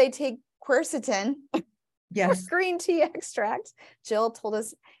 or they take quercetin, yes, green tea extract. Jill told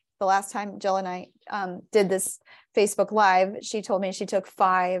us the last time Jill and I did this Facebook Live, she told me she took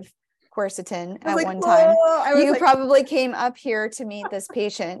 5 quercetin at one time. You probably came up here to meet this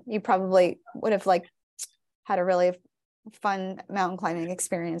patient. You probably would have had a really fun mountain climbing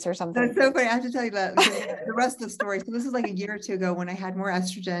experience or something. That's so funny. I have to tell you the rest of the story. So this is like a year or two ago when I had more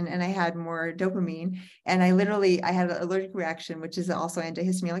estrogen and I had more dopamine, and I had an allergic reaction, which is also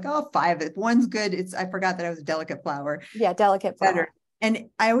antihistamine. Like, 5, if one's good, I forgot that I was a delicate flower. Yeah, delicate flower. Better. And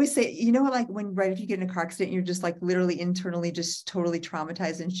I always say, if you get in a car accident, you're just literally internally just totally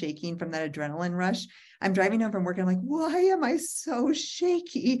traumatized and shaking from that adrenaline rush. I'm driving home from work and I'm like, why am I so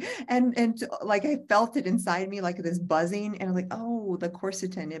shaky? And I felt it inside me, like this buzzing. And I'm like, oh, the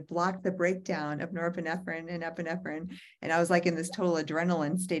quercetin, it blocked the breakdown of norepinephrine and epinephrine. And I was in this total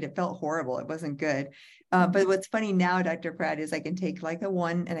adrenaline state. It felt horrible. It wasn't good. But what's funny now, Dr. Pratt, is I can take a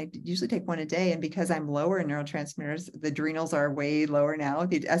 1, and I usually take 1 a day. And because I'm lower in neurotransmitters, the adrenals are way lower now.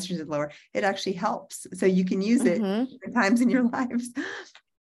 The estrogen is lower. It actually helps. So you can use it at times in your lives.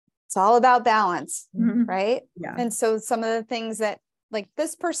 It's all about balance, right? Yeah. And so some of the things that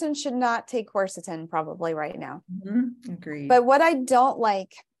this person should not take quercetin probably right now. Agreed. But what I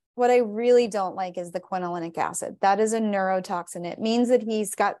really don't like is the quinolinic acid. That is a neurotoxin. It means that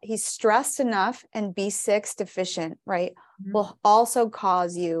he's stressed enough, and B6 deficient, right? Will also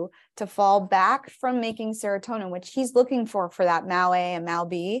cause you to fall back from making serotonin, which he's looking for that MAO-A and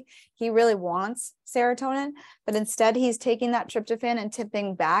MAO-B. He really wants serotonin, but instead he's taking that tryptophan and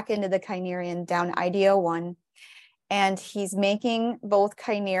tipping back into the kynurenine down IDO1. And he's making both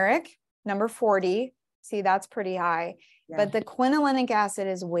kyneric, number 40. See, that's pretty high. Yeah. But the quinolinic acid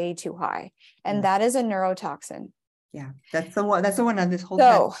is way too high. And that is a neurotoxin. Yeah, that's the one on this whole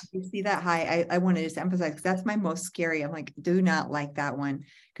test. You see that high. I want to just emphasize, because that's my most scary. I'm like, do not like that one,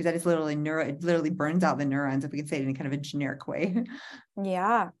 because that is literally it literally burns out the neurons, if we can say it in kind of a generic way.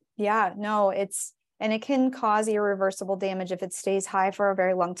 Yeah. No, and it can cause irreversible damage if it stays high for a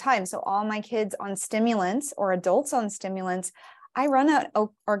very long time. So all my kids on stimulants, or adults on stimulants, I run out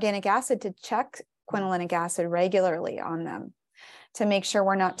organic acid to check quinolinic acid regularly on them to make sure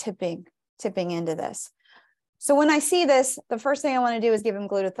we're not tipping into this. So when I see this, the first thing I want to do is give him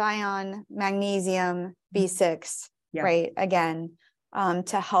glutathione, magnesium, B6, right? Again,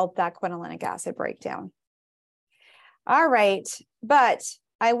 to help that quinolinic acid breakdown. All right. But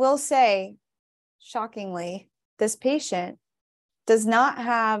I will say, shockingly, this patient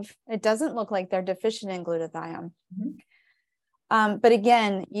it doesn't look like they're deficient in glutathione. But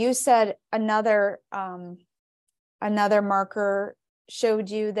again, you said another marker showed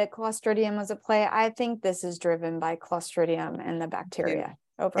you that Clostridium was at play. I think this is driven by Clostridium and the bacteria.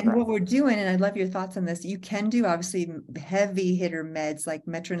 And what we're doing, and I'd love your thoughts on this, you can do obviously heavy hitter meds like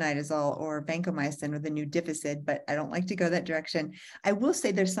metronidazole or vancomycin with a new Difficid, but I don't like to go that direction. I will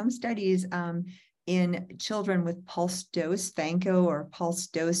say there's some studies in children with pulse dose vanco or pulse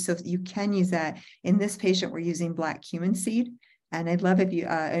dose, so you can use that. In this patient, we're using black cumin seed. And I'd love if you,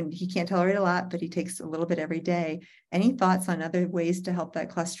 and he can't tolerate a lot, but he takes a little bit every day. Any thoughts on other ways to help that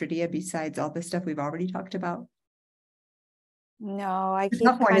Clostridia besides all the stuff we've already talked about? No, I keep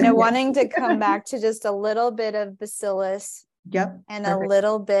kind of wanting to come back to just a little bit of bacillus. Yep. And a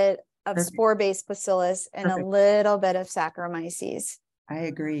little bit of spore-based bacillus and a little bit of Saccharomyces. I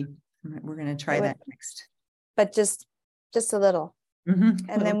agree. We're going to try that next. But just a little.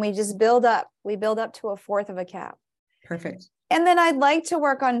 And then we just build up. We build up to a fourth of a cap. Perfect. And then I'd like to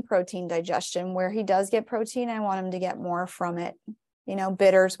work on protein digestion. Where he does get protein, I want him to get more from it. You know,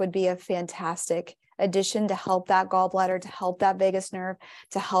 bitters would be a fantastic addition to help that gallbladder, to help that vagus nerve,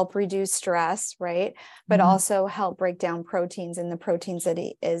 to help reduce stress, right? But also help break down proteins and the proteins that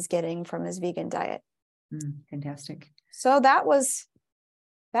he is getting from his vegan diet. Fantastic. So that was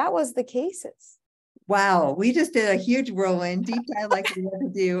the cases. Wow, we just did a huge whirlwind deep dive like we love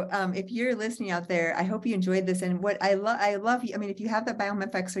to do. If you're listening out there, I hope you enjoyed this. And what I love, I mean, if you have the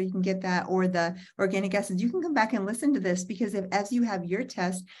BiomeFX, or you can get that, or the organic acids, you can come back and listen to this, because as you have your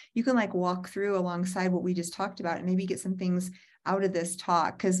test, you can like walk through alongside what we just talked about and maybe get some things out of this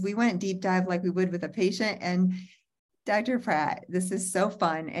talk, because we went deep dive like we would with a patient. And Dr. Pratt, this is so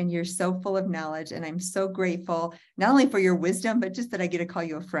fun, and you're so full of knowledge, and I'm so grateful, not only for your wisdom, but just that I get to call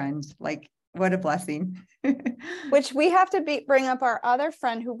you a friend. Like, what a blessing. Which we have to bring up our other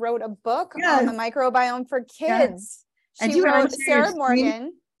friend who wrote a book on the microbiome for kids. She wrote, Sarah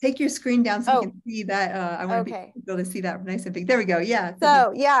Morgan. Take your screen down so you can see that. I want to be able to see that nice and big. There we go. Yeah.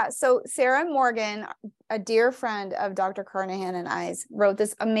 So Sarah Morgan, a dear friend of Dr. Carnahan and I's, wrote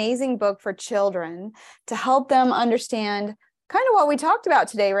this amazing book for children to help them understand kind of what we talked about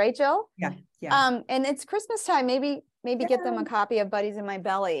today, right, Jill? Yeah. And it's Christmas time. Maybe get them a copy of Buddies in My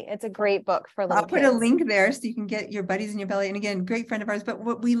Belly. It's a great book for little kids. I'll put a link there so you can get your Buddies in Your Belly. And again, great friend of ours. But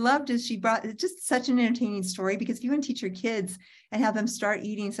what we loved is she brought just such an entertaining story, because if you want to teach your kids and have them start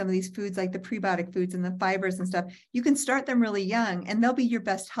eating some of these foods, like the prebiotic foods and the fibers and stuff, you can start them really young and they'll be your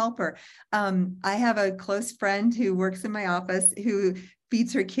best helper. I have a close friend who works in my office who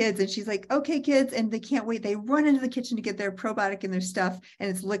feeds her kids, and she's like, okay, kids, and they can't wait. They run into the kitchen to get their probiotic and their stuff, and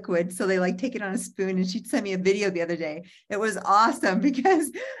it's liquid. So they like take it on a spoon, and she sent me a video the other day. It was awesome, because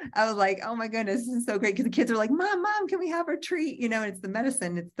I was like, oh my goodness, this is so great. Because the kids are like, mom, can we have our treat? You know, and it's the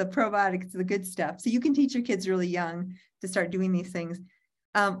medicine, it's the probiotic, it's the good stuff. So you can teach your kids really young to start doing these things.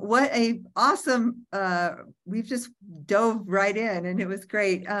 What a awesome, we've just dove right in, and it was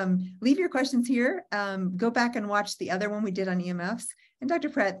great. Leave your questions here. Go back and watch the other one we did on EMFs. And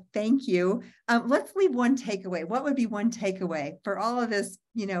Dr. Pratt, thank you. Let's leave one takeaway. What would be one takeaway for all of this,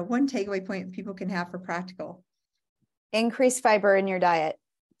 one takeaway point people can have for practical? Increase fiber in your diet.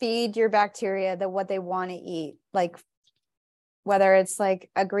 Feed your bacteria what they want to eat. Like, whether it's like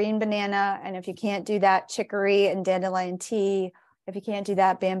a green banana, and if you can't do that, chicory and dandelion tea. If you can't do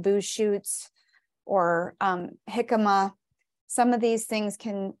that, bamboo shoots or jicama. Some of these things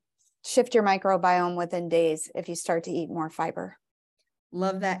can shift your microbiome within days if you start to eat more fiber.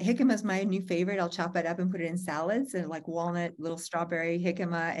 Love that. Jicama is my new favorite. I'll chop it up and put it in salads, and like walnut, little strawberry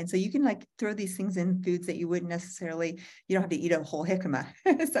jicama. And so you can like throw these things in foods that you wouldn't necessarily, you don't have to eat a whole jicama.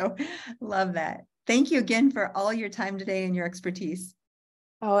 So love that. Thank you again for all your time today and your expertise.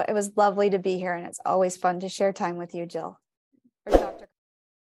 Oh, it was lovely to be here, and it's always fun to share time with you, Jill. Or Dr.